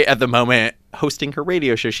right at the moment hosting her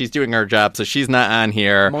radio show. She's doing her job, so she's not on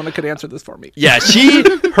here. Mona could answer this for me. Yeah,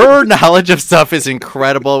 her knowledge of stuff is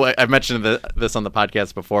incredible. I've mentioned this on the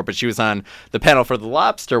podcast before, but she was on the panel for The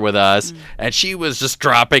Lobster with us, and she was just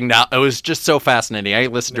dropping down. It was just so fascinating. I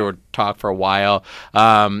listened to her talk for a while.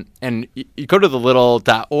 And you go to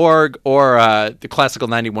thelittle.org or the Classical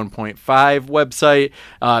 91.5 website.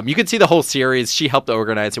 You can see the whole series. She helped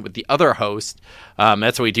organize it with the other host.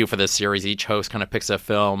 That's what we do for this series. Each host kind of picks a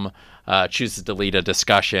film, chooses to lead a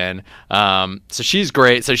discussion. So she's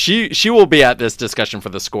great. So she will be at this discussion for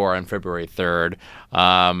the score on February 3rd.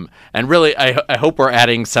 And really, I hope we're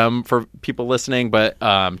adding some for people listening. But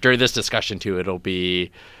during this discussion, too, it'll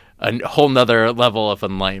be a whole nother level of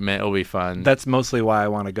enlightenment. It'll be fun. That's mostly why I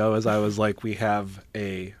want to go, is I was like, we have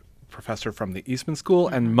a professor from the Eastman School,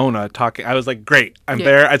 and Mona talking. I was like, great, I'm Yeah,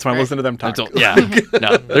 there. I just want to right. listen to them talk. Yeah,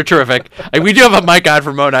 no, they're terrific. We do have a mic on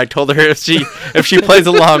for Mona. I told her if she plays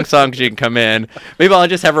a long song, she can come in. Maybe I'll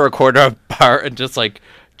just have her record a part and just like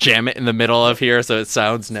jam it in the middle of here so it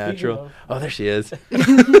sounds natural. Oh, there she is.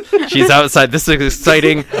 She's outside. This is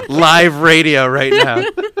exciting live radio right now.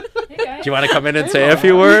 Hey guys. Do you want to come in and say a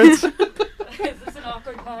few words? Is this an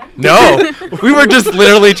awkward time? No, we were just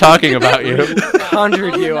literally talking about you.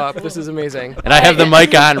 Conjured you up. This is amazing. And I have the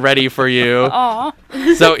mic on ready for you. Aw.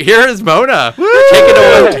 So here is Mona. Take it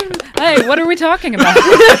away. Hey, what are we talking about?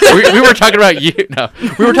 We were talking about you. No,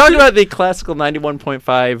 we were talking about the Classical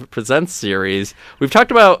 91.5 Presents series. We've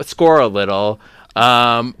talked about Score a little.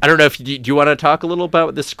 I don't know if do you want to talk a little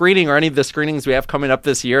about the screening or any of the screenings we have coming up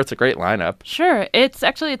this year? It's a great lineup. Sure. It's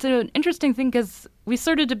an interesting thing because we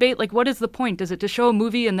sort of debate, like, what is the point? Is it to show a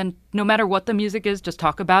movie and then no matter what the music is, just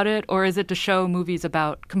talk about it? Or is it to show movies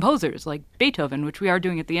about composers like Beethoven, which we are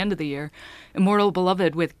doing at the end of the year? Immortal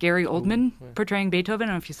Beloved with Gary Oldman portraying Beethoven.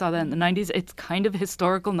 I don't know if you saw that in the 90s. It's kind of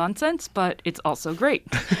historical nonsense, but it's also great.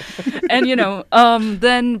 And,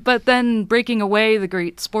 then breaking away, the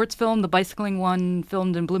great sports film, the bicycling one,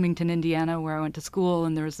 filmed in Bloomington, Indiana, where I went to school,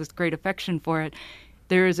 and there was this great affection for it.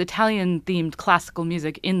 There's Italian-themed classical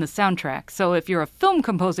music in the soundtrack. So if you're a film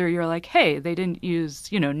composer, you're like, hey, they didn't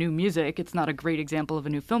use, new music. It's not a great example of a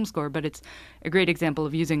new film score, but it's a great example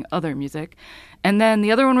of using other music. And then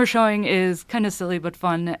the other one we're showing is kind of silly but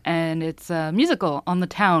fun, and it's a musical, On the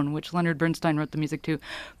Town, which Leonard Bernstein wrote the music to.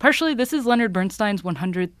 Partially, this is Leonard Bernstein's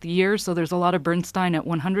 100th year, so there's a lot of Bernstein at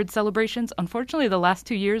 100 celebrations. Unfortunately, the last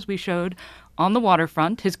 2 years we showed On the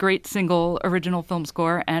Waterfront, his great single original film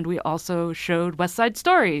score, and we also showed West Side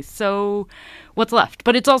Story. So what's left?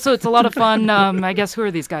 But it's a lot of fun. I guess, who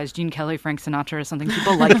are these guys? Gene Kelly, Frank Sinatra or something.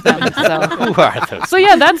 People like them. So. Who are those? So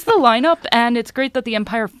yeah, that's the lineup, and it's great that the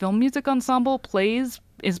Empire Film Music Ensemble is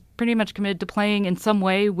pretty much committed to playing in some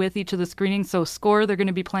way with each of the screenings. So Score, they're going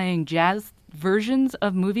to be playing jazz versions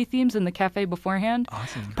of movie themes in the cafe beforehand.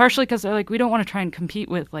 Awesome. Partially because they're like, we don't want to try and compete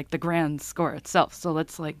with like the grand score itself. So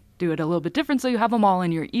let's like do it a little bit different so you have them all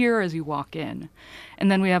in your ear as you walk in. And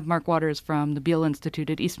then we have Mark Waters from the Beale Institute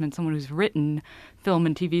at Eastman, someone who's written film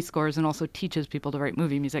and TV scores and also teaches people to write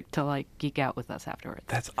movie music to like geek out with us afterwards.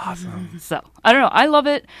 That's awesome. So, I don't know. I love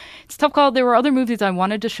it. It's a tough call. There were other movies I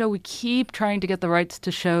wanted to show. We keep trying to get the rights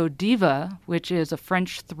to show Diva, which is a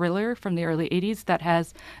French thriller from the early 80s that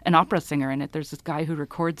has an opera singer in it. There's this guy who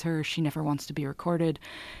records her. She never wants to be recorded.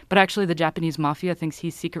 But actually, the Japanese mafia thinks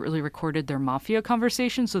he secretly recorded their mafia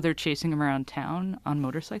conversation, so they're chasing him around town on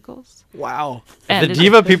motorcycles. Wow. And The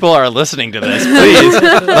Diva people are listening to this. Please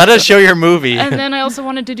let us show your movie. And then I also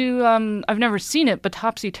wanted to do, I've never seen it, but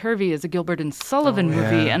Topsy Turvy is a Gilbert and Sullivan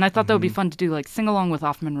movie. yeah. And I thought that would be fun to do, like, sing along with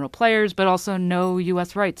off-Monroe players, but also no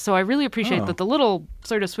U.S. rights. So I really appreciate that the little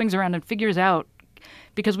sort of swings around and figures out,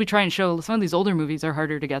 because we try and show some of these older movies are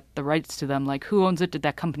harder to get the rights to them. Like, who owns it? Did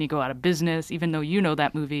that company go out of business? Even though you know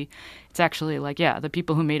that movie, it's actually like, yeah, the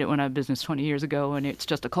people who made it went out of business 20 years ago, and it's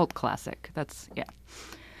just a cult classic. That's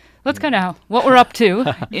kind of what we're up to.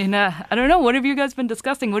 I don't know. What have you guys been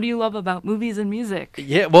discussing? What do you love about movies and music?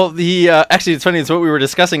 Yeah, well, actually, it's funny. It's what we were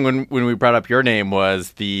discussing when we brought up your name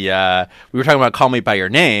was we were talking about Call Me by Your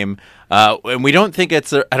Name, and we don't think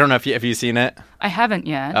it's. I don't know if have you seen it? I haven't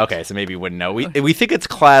yet. Okay, so maybe you wouldn't know. We think it's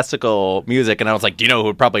classical music, and I was like, do you know who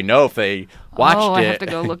would probably know if they watched it? I have to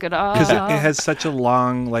go look it up. Because it has such a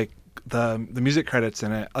long, like, the music credits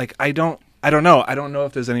in it. Like, I don't know. I don't know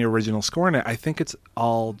if there's any original score in it. I think it's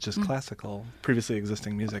all just classical, previously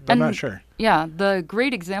existing music, but I'm not sure. Yeah, the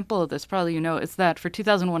great example of this, probably is that for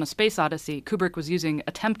 2001: A Space Odyssey, Kubrick was using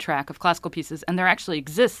a temp track of classical pieces, and there actually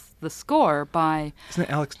exists the score by... Isn't it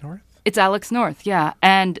Alex North? It's Alex North, yeah.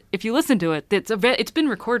 And if you listen to it, it's been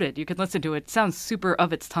recorded. You can listen to it. It sounds super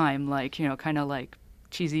of its time, like, kind of like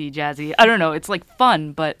cheesy, jazzy. I don't know. It's like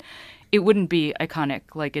fun, but it wouldn't be iconic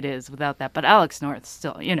like it is without that. But Alex North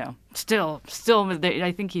still, I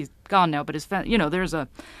think he's gone now, but there's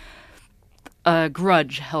a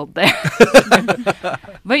grudge held there.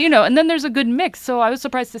 But, and then there's a good mix. So I was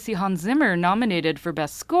surprised to see Hans Zimmer nominated for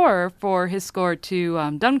Best Score for his score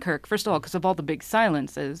to Dunkirk, first of all, because of all the big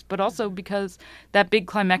silences, but also because that big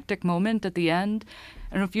climactic moment at the end.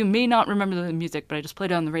 I don't know if you may not remember the music, but I just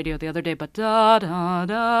played it on the radio the other day, but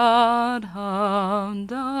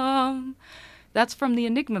da-da-da-dum-dum. That's from the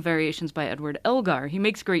Enigma Variations by Edward Elgar. He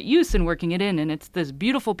makes great use in working it in, and it's this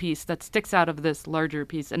beautiful piece that sticks out of this larger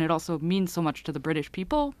piece, and it also means so much to the British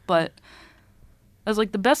people. But I was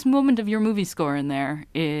like, the best moment of your movie score in there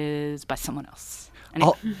is by someone else.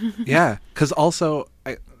 Anyway. Yeah, because also,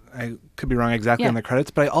 I could be wrong exactly Yeah. on the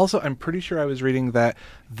credits, but I'm pretty sure I was reading that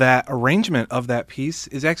arrangement of that piece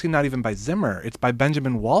is actually not even by Zimmer. It's by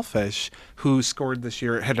Benjamin Wallfish, who scored this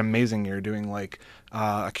year, had an amazing year doing like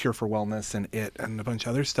A Cure for Wellness and It and a bunch of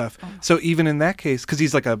other stuff. Oh. So even in that case, because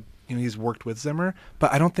he's like he's worked with Zimmer,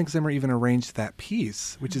 but I don't think Zimmer even arranged that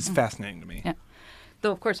piece, which is fascinating to me. Yeah.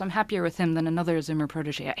 Though, of course, I'm happier with him than another Zimmer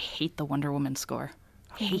protege. I hate the Wonder Woman score.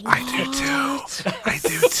 I do too. I do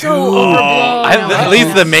too. So At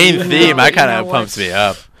least the main theme, I kind of what? pumps me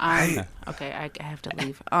up. Okay, I have to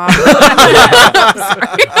leave.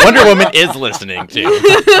 Wonder Woman is listening too.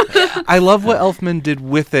 I love what Elfman did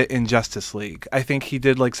with it in Justice League. I think he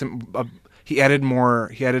did like he added more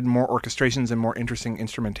orchestrations and more interesting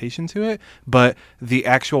instrumentation to it. But the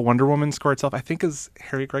actual Wonder Woman score itself, I think, is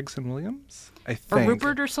Harry Gregson Williams. I Or think.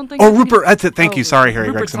 Rupert or something? Oh, Rupert. That's it. Thank you. Oh, Sorry, Harry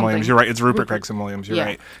Rupert Gregson Williams. something. You're right. It's Rupert Gregson Williams. You're Yeah.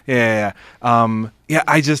 right. Yeah.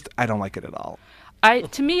 I don't like it at all.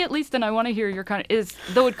 To me at least, and I want to hear your kind of,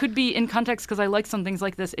 though it could be in context because I like some things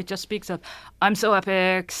like this, it just speaks of, I'm so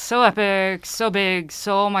epic, so big,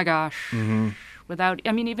 so oh my gosh.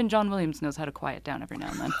 Even John Williams knows how to quiet down every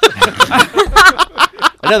now and then.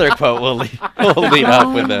 Another quote will lead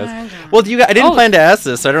up with this. Well, I didn't plan to ask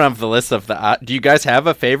this, so I don't have the list of the. Do you guys have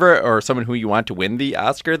a favorite or someone who you want to win the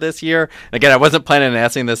Oscar this year? Again, I wasn't planning on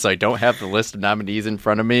asking this, so I don't have the list of nominees in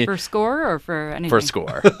front of me. For score or for anything? For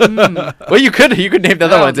score. Well, you could name the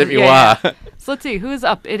other ones if you want. Yeah. So let's see, who is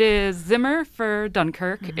up? It is Zimmer for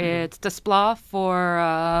Dunkirk. It's Desplat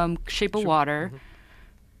for Shape of Water.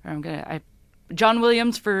 John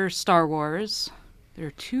Williams for Star Wars. There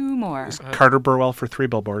are two more. Carter Burwell for 3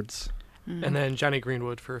 Billboards. And then Johnny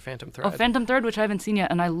Greenwood for Phantom Thread. Oh, Phantom Thread, which I haven't seen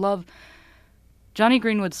yet, and I love Johnny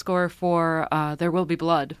Greenwood's score for There Will Be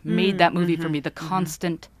Blood. Made that movie for me. The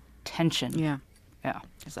constant tension. Yeah.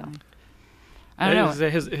 So I don't know.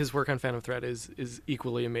 His work on Phantom Thread is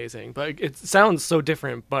equally amazing, but it sounds so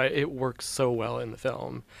different, but it works so well in the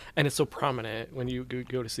film, and it's so prominent when you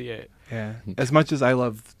go to see it. Yeah. As much as I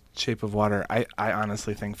love Shape of Water, I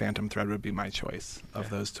honestly think Phantom Thread would be my choice of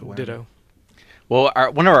those to win. Ditto. Well,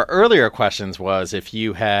 one of our earlier questions was if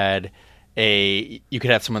you had you could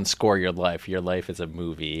have someone score your life. Your life is a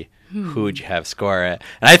movie. Who would you have score it?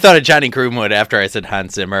 And I thought of Johnny Greenwood after I said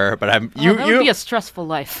Hans Zimmer, but that would be a stressful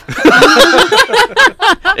life.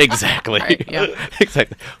 Exactly. Right, yeah.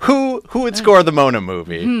 Exactly. Who would score the Mona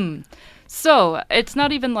movie? So it's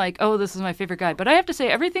not even like, oh, this is my favorite guy, but I have to say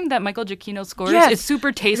everything that Michael Giacchino scores Yes. is super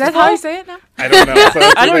Is tasteful. that how you say it now? I don't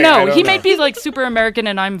know. I don't know. He might be like super American,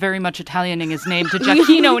 and I'm very much Italianing his name to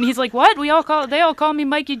Giacchino, and he's like, "What? They all call me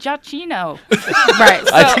Mikey Giacchino."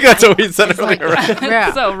 Right. I think that's what we said earlier. Right?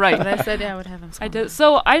 Yeah. So right. But I said I would have him. I did.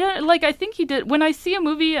 So I don't like. I think he did. When I see a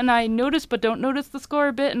movie and I notice but don't notice the score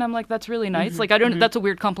a bit, and I'm like, "That's really nice." Like I don't. That's a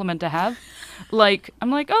weird compliment to have. Like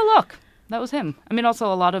I'm like, "Oh look, that was him." I mean,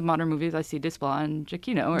 also a lot of modern movies I see Desplat and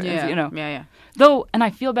Giacchino, or Yeah. Though, and I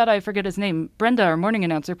feel bad I forget his name. Brenda, our morning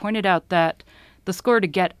announcer, pointed out that the score to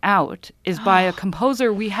Get Out is by a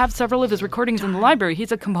composer. We have several of his recordings in the library.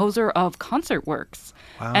 He's a composer of concert works.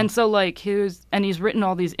 Wow. And so like he's written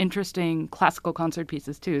all these interesting classical concert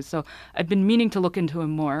pieces too. So I've been meaning to look into him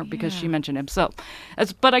more because she mentioned him. So,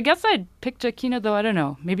 but I guess I'd pick Giacchino, though. I don't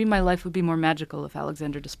know. Maybe my life would be more magical if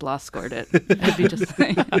Alexander Desplat scored it. It'd be just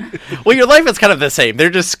Well, your life is kind of the same. They're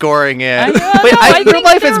just scoring it. I Your think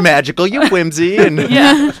life is they're- magical. You whimsy and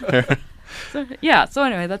yeah. So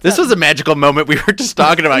anyway, that's This that. was a magical moment. We were just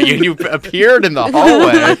talking about you, and you appeared in the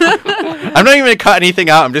hallway. I'm not even going to cut anything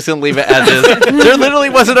out. I'm just going to leave it as is. There literally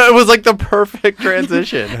wasn't. It was like the perfect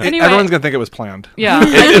transition. Anyway. Everyone's going to think it was planned. Yeah,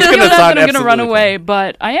 It's I gonna feel that sound I'm gonna run absolutely away,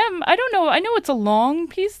 but I don't know. I know it's a long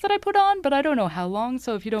piece that I put on, but I don't know how long.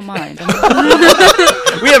 So if you don't mind,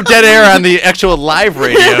 We have dead air on the actual live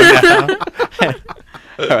radio now.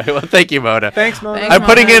 All right. Well, thank you, Mona. Thanks, Mona. Thanks, I'm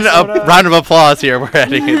putting in a Mona. round of applause here. We're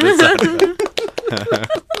heading into Sunday.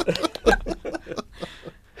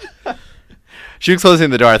 She was closing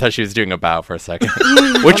the door. I thought she was doing a bow for a second,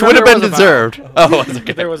 which would have been there was a bow. deserved. Oh, it was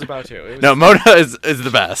okay. There was about to. It was, No, Mona is the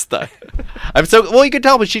best. I'm so well. You can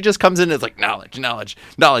tell, but she just comes in and is like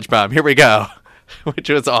knowledge bomb. Here we go, which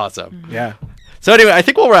was awesome. Yeah. So anyway, I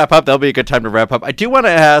think we'll wrap up. That'll be a good time to wrap up. I do want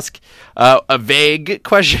to ask a vague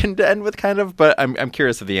question to end with, kind of, but I'm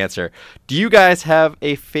curious of the answer. Do you guys have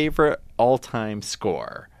a favorite all-time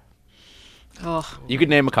score? Oh, You could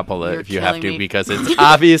name a couple You're if you have killing to, me. because it's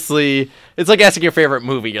obviously it's like asking your favorite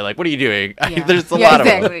movie. You're like, what are you doing? yeah. There's a lot of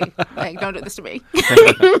exactly. them. Like, don't do this to me.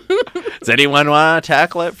 Does anyone want to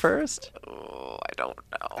tackle it first? Oh, I don't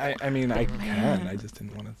know. I mean, I can. I just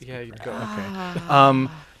didn't want to. Yeah, you go.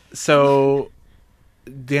 Okay. So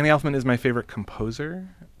Danny Elfman is my favorite composer.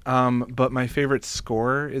 but my favorite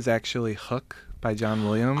score is actually Hook by John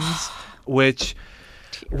Williams, which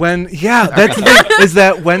that's the thing, is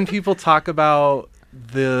that when people talk about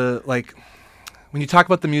when you talk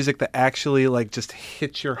about the music that actually like just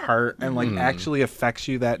hits your heart and like actually affects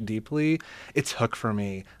you that deeply, it's Hook for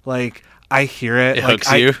me. Like I hear it. It like,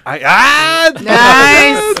 hooks you. Nice.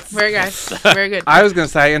 Very good. Very good. I was gonna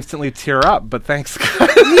say I instantly tear up, but thanks.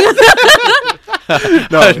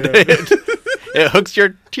 No, It hooks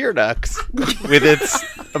your tear ducts with its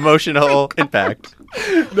emotional impact.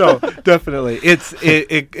 no, definitely.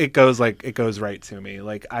 It goes right to me.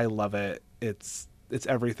 Like I love it. It's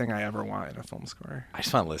everything I ever want in a film score. I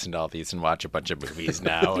just want to listen to all these and watch a bunch of movies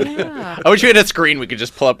now. Yeah. I wish we had a screen we could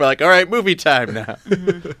just pull up. We're like, all right, movie time now.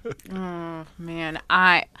 Oh man,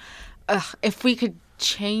 if we could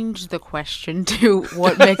change the question to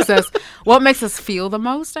what makes us feel the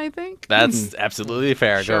most, I think. That's absolutely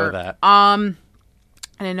fair. Go with that. And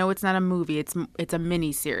I know it's not a movie; it's a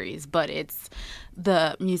mini series, but it's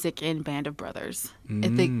the music in Band of Brothers. I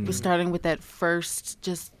think starting with that first,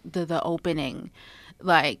 just the opening,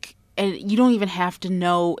 like, and you don't even have to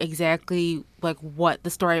know exactly like what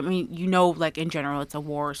the story. I mean, like in general, it's a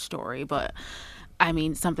war story, but I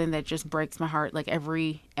mean something that just breaks my heart. Like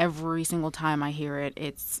every single time I hear it,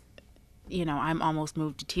 it's. I'm almost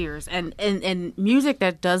moved to tears. And music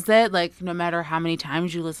that does that, like no matter how many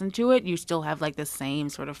times you listen to it, you still have like the same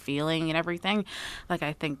sort of feeling and everything. Like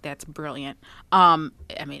I think that's brilliant. I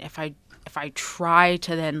mean, if I try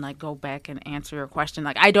to then like go back and answer your question,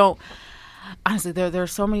 like I don't honestly there are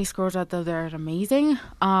so many scores out there that are amazing.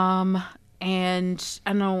 And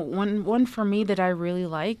I know one for me that I really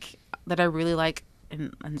like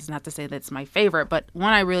and it's not to say that it's my favorite, but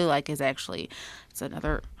one I really like is actually it's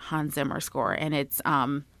another Hans Zimmer score, and it's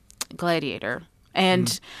Gladiator.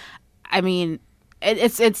 And I mean,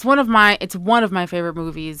 it's one of my favorite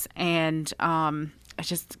movies, and I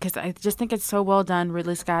just think it's so well done.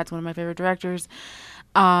 Ridley Scott's one of my favorite directors,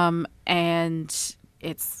 and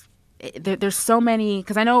there's so many,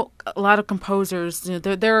 because I know a lot of composers,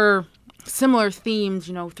 there are similar themes,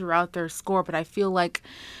 throughout their score, but I feel like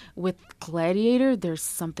with Gladiator, there's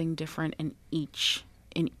something different in each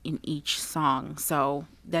song. So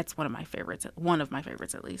that's one of my favorites at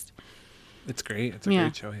least. It's great. It's a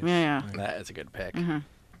great choice. Yeah. That is a good pick.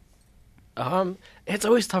 It's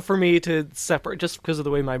always tough for me to separate, just because of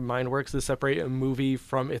the way my mind works, to separate a movie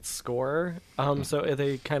from its score. So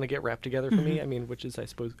they kind of get wrapped together for me. I mean, which is, I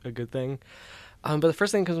suppose, a good thing. But the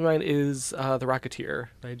first thing that comes to mind is The Rocketeer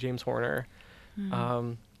by James Horner.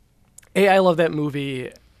 I love that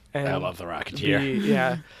movie. And I love The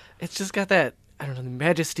Rocketeer. It's just got that, I don't know, the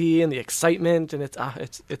majesty and the excitement, and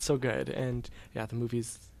it's so good. And yeah, the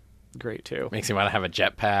movie's great too. Makes you want to have a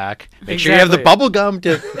jetpack. Make sure you have the bubble gum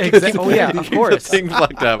to Oh yeah, of course. Things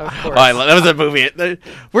fucked up. Oh, that was a movie.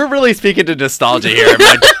 We're really speaking to nostalgia here.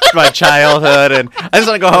 My childhood, and I just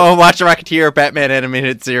want to go home and watch The Rocketeer, Batman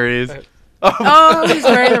animated series. Oh, he's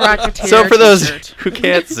wearing a Rocketeer. So for those t-shirt. who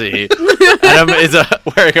can't see, Adam is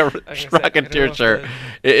wearing a Rocketeer shirt.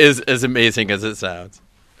 It is as amazing as it sounds.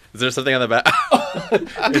 Is there something on the back?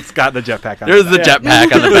 It's got the jetpack on There's the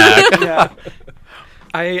jetpack on the back. Yeah.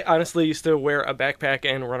 I honestly used to wear a backpack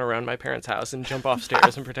and run around my parents' house and jump off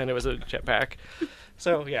stairs and pretend it was a jetpack.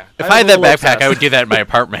 So yeah. If I had that backpack, I would do that in my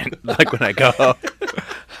apartment, like when I go.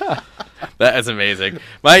 That is amazing.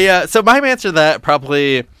 My answer to that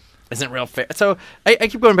probably isn't real fair. So I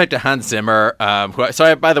keep going back to Hans Zimmer.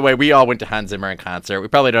 By the way, we all went to Hans Zimmer in concert. We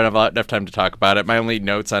probably don't have enough time to talk about it. My only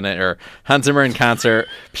notes on it are Hans Zimmer in concert,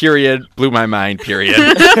 period, blew my mind, period.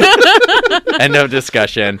 And no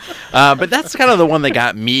discussion. But that's kind of the one that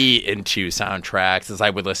got me into soundtracks, as I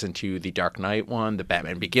would listen to the Dark Knight one, the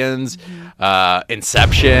Batman Begins,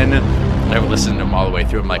 Inception. I would listen to them all the way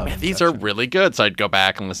through. I'm like, man, these are really good. So I'd go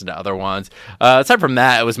back and listen to other ones. Aside from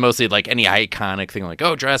that, it was mostly like any iconic thing, like,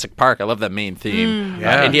 Jurassic Park. I love that main theme.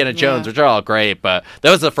 Indiana Jones, which are all great. But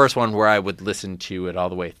that was the first one where I would listen to it all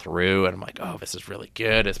the way through. And I'm like, oh, this is really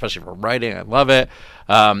good, especially for writing. I love it.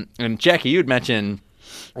 And Jackie, you had mentioned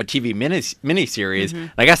a TV miniseries.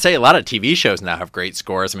 And I gotta say, a lot of TV shows now have great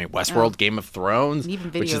scores. I mean, Westworld, Game of Thrones,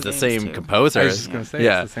 which is the same composer. I was just gonna say,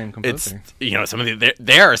 it's the same composer. It's some of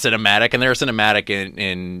they are cinematic, and they're cinematic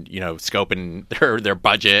in scope and their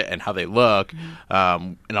budget and how they look,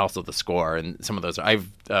 and also the score. And some of those,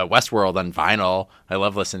 Westworld on vinyl. I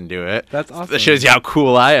love listening to it. That's awesome. That shows you how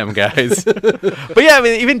cool I am, guys. But yeah, I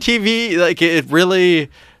mean, even TV, like it really.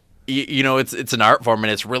 It's an art form,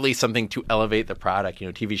 and it's really something to elevate the product.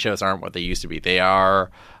 TV shows aren't what they used to be. They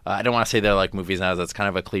are, I don't want to say they're like movies now, that's kind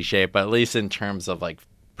of a cliche, but at least in terms of like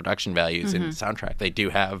production values and soundtrack. They do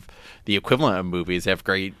have the equivalent of movies. They have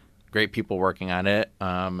great people working on it,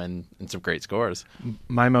 and some great scores.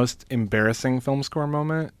 My most embarrassing film score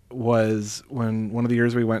moment was when one of the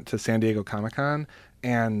years we went to San Diego Comic-Con,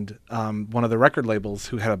 and one of the record labels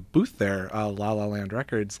who had a booth there, La La Land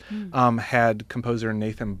Records, had composer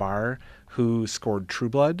Nathan Barr, who scored True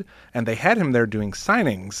Blood, and they had him there doing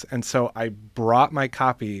signings. And so I brought my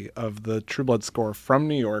copy of the True Blood score from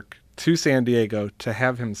New York to San Diego to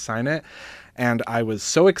have him sign it. And I was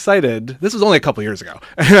so excited. This was only a couple years ago.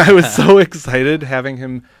 And I was so excited having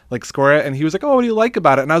him like score it. And he was like, "Oh, what do you like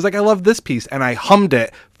about it?" And I was like, "I love this piece." And I hummed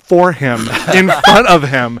it for him in front of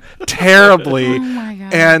him terribly. Oh my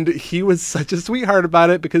God. And he was such a sweetheart about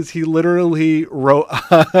it because he literally wrote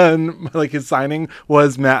on like his signing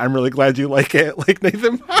was, "Matt, I'm really glad you like it." Like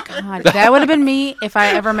Nathan. God, that would have been me if I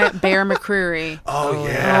ever met Bear McCreary. Oh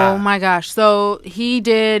yeah. Oh my gosh. So he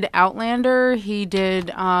did Outlander. He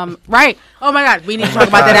did right. Oh my God. We need to talk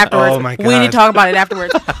about that afterwards. Oh my We need to gosh. talk about it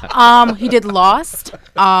afterwards. He did Lost.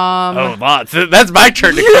 Oh, lots. That's my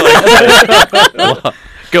turn to kill.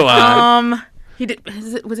 Go on. He did.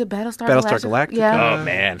 Was it Battlestar Battlestar Galactica? Galactica. Yeah. Oh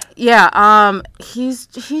man. Yeah. He's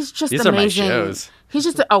just These are my amazing. shows. He's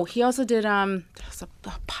just. He also did a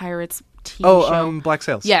Pirates TV show. Black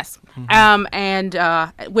Sails. Yes. And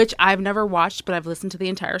which I've never watched, but I've listened to the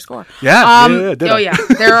entire score. Yeah. Ditto. Oh yeah.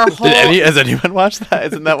 There are whole. Has anyone watched that?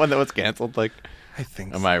 Isn't that one that was canceled? Like, I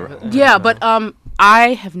think am so. I wrong? Yeah, but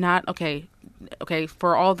I have not. Okay,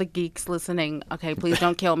 for all the geeks listening, okay, please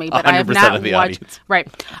don't kill me. But I have 100% not of the watched. audience.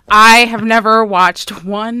 Right, I have never watched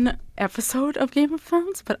one episode of Game of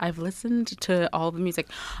Thrones, but I've listened to all the music,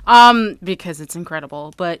 because it's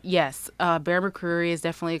incredible. But yes, Bear McCreary is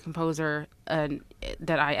definitely a composer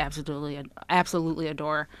that I absolutely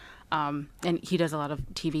adore. And he does a lot of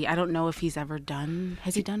TV. I don't know if he's ever done.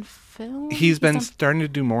 Has he done film? He's been starting to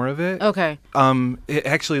do more of it. Okay.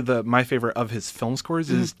 Actually, my favorite of his film scores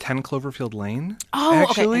is 10 Cloverfield Lane. Oh,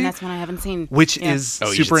 actually, okay. And that's one I haven't seen. which Yeah. is Oh,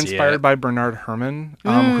 you should super see inspired it. by Bernard Herrmann,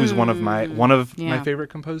 who's one of my Yeah. favorite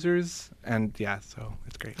composers. And yeah, so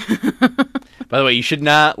it's great. By the way, you should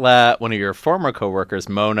not let one of your former coworkers,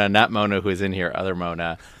 Mona, not Mona who is in here, other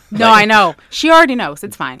Mona. No, I know. She already knows.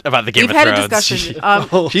 It's fine. About the Game We've of had a Thrones.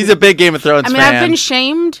 discussion. She's a big Game of Thrones I mean, fan. I've been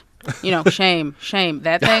shamed. Shame.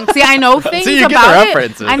 That thing. See, I know things you get the about it.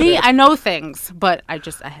 references. I know things, but I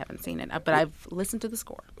haven't seen it. But I've listened to the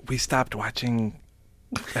score. We stopped watching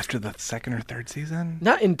after the second or third season.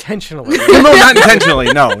 Not intentionally. No, not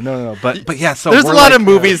intentionally. No. But yeah. So There's a we're lot like, of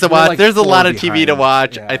movies to we're watch. like There's a lot of 4 TV to behind.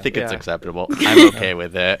 watch. Yeah. I think it's Yeah. acceptable. I'm okay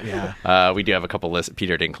with it. Yeah. We do have a couple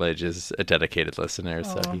Peter Dinklage is a dedicated listener,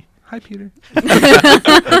 so Hi, Peter.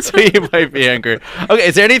 so he might be angry. Okay,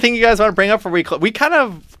 is there anything you guys want to bring up? For we kind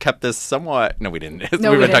of kept this somewhat. No, we didn't. No,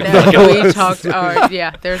 we we were didn't. talking about We talked.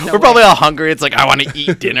 Yeah, there's no. We're way. probably all hungry. It's like I want to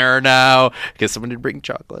eat dinner now because someone did bring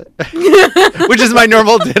chocolate, which is my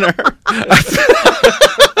normal dinner.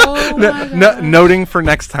 Oh my God. Noting for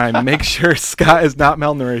next time, make sure Scott is not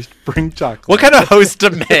malnourished. Bring chocolate. What kind of host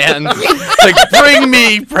demands? Like, bring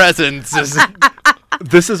me presents.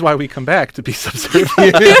 This is why we come back to be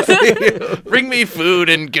subservient. Bring me food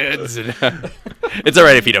and goods. It's all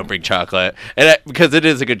right if you don't bring chocolate, and because it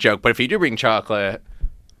is a good joke. But if you do bring chocolate,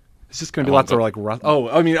 It's just going to be I won't lots of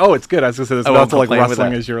like it's good. I was going to say there's I won't lots of like complain with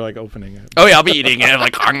rustling that. as you're like opening it. oh yeah, I'll be eating it.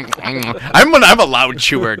 Like I'm a loud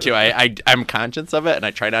chewer too. I'm conscious of it, and I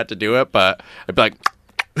try not to do it. But I'd be like,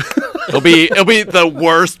 it'll be the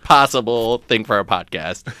worst possible thing for our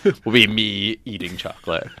podcast. Will be me eating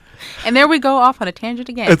chocolate. And there we go off on a tangent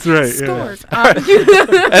again. That's right, yeah. Scores.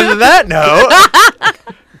 And on that note,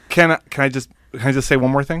 Can I just say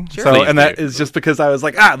one more thing? Sure. So, Please and that do. is just because I was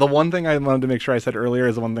like, the one thing I wanted to make sure I said earlier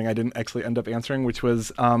is the one thing I didn't actually end up answering, which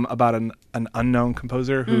was about an unknown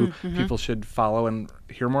composer who people should follow and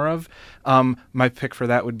hear more of. My pick for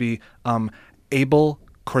that would be Abel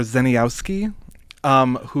Korzeniowski,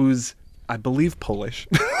 who's I believe Polish.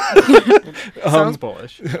 Sounds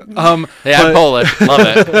Polish. yeah, I'm but- Polish. Love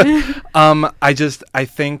it. I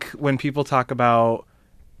think when people talk about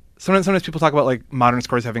sometimes people talk about like modern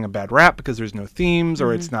scores having a bad rap because there's no themes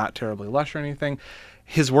or it's not terribly lush or anything.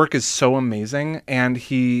 His work is so amazing, and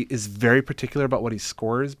he is very particular about what he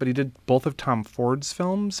scores. But he did both of Tom Ford's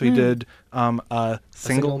films. So he did a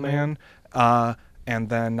Single Man, and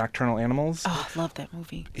then Nocturnal Animals. Oh, I love that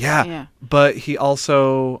movie. Yeah. But he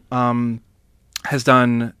also has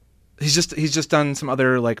done. He's just done some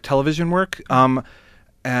other like television work. And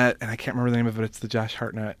I can't remember the name of it. It's the Josh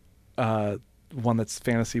Hartnett one that's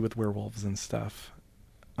fantasy with werewolves and stuff.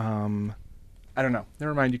 I don't know.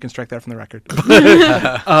 Never mind. You can strike that from the record.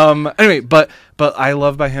 Anyway, but I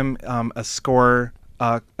love by him a score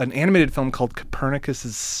an animated film called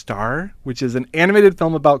Copernicus's Star, which is an animated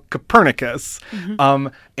film about Copernicus.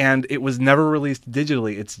 And it was never released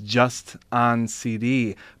digitally. It's just on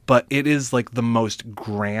CD. But it is like the most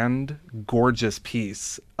grand, gorgeous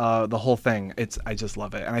piece. The whole thing. I just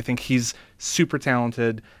love it. And I think he's super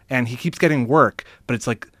talented and he keeps getting work, but it's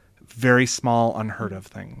like very small, unheard of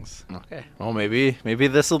things. Okay. Well, maybe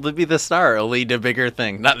this will be the start. It'll lead to bigger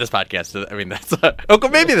things. Not this podcast. I mean, that's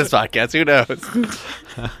maybe this podcast. Who knows?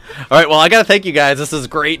 All right. Well, I got to thank you guys. This is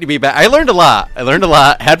great to be back. I learned a lot.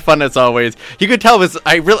 Had fun as always. You could tell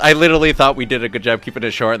I literally thought we did a good job keeping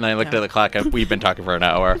it short, and then I looked at the clock and we've been talking for an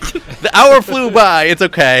hour. The hour flew by. It's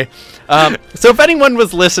okay. So if anyone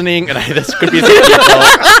was listening, and this could be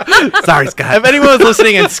Sorry, Scott. If anyone was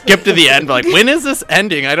listening and skipped to the end, like, when is this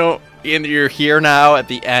ending? And you're here now at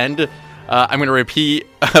the end. I'm going to repeat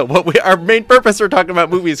our main purpose for talking about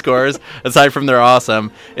movie scores, aside from they're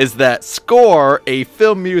awesome, is that Score, a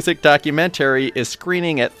film music documentary, is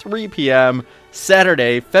screening at 3 p.m.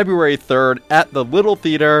 Saturday, February 3rd at the Little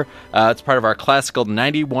Theater. It's part of our Classical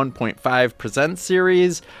 91.5 Presents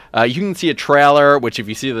series. You can see a trailer, which if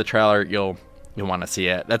you see the trailer, you'll want to see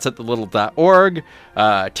it. That's at thelittle.org.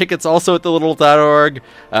 Tickets also at thelittle.org.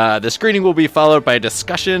 The screening will be followed by a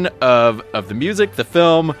discussion of the music, the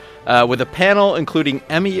film, with a panel including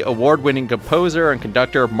Emmy award-winning composer and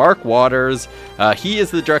conductor Mark Waters. He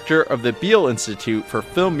is the director of the Beale Institute for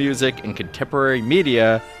Film Music and Contemporary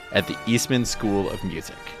Media at the Eastman School of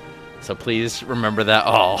Music. So please remember that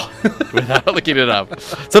all without looking it up.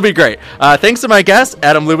 So it'll be great. Thanks to my guests,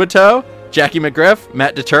 Adam Lubitow, Jackie McGriff,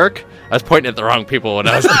 Matt DeTurk. I was pointing at the wrong people when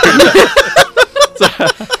I was doing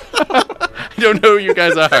that. I don't know who you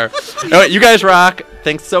guys are. Anyway, you guys rock.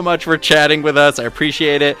 Thanks so much for chatting with us. I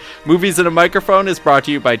appreciate it. Movies in a Microphone is brought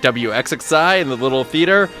to you by WXXI and the Little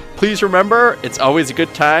Theater. Please remember, it's always a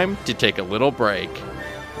good time to take a little break.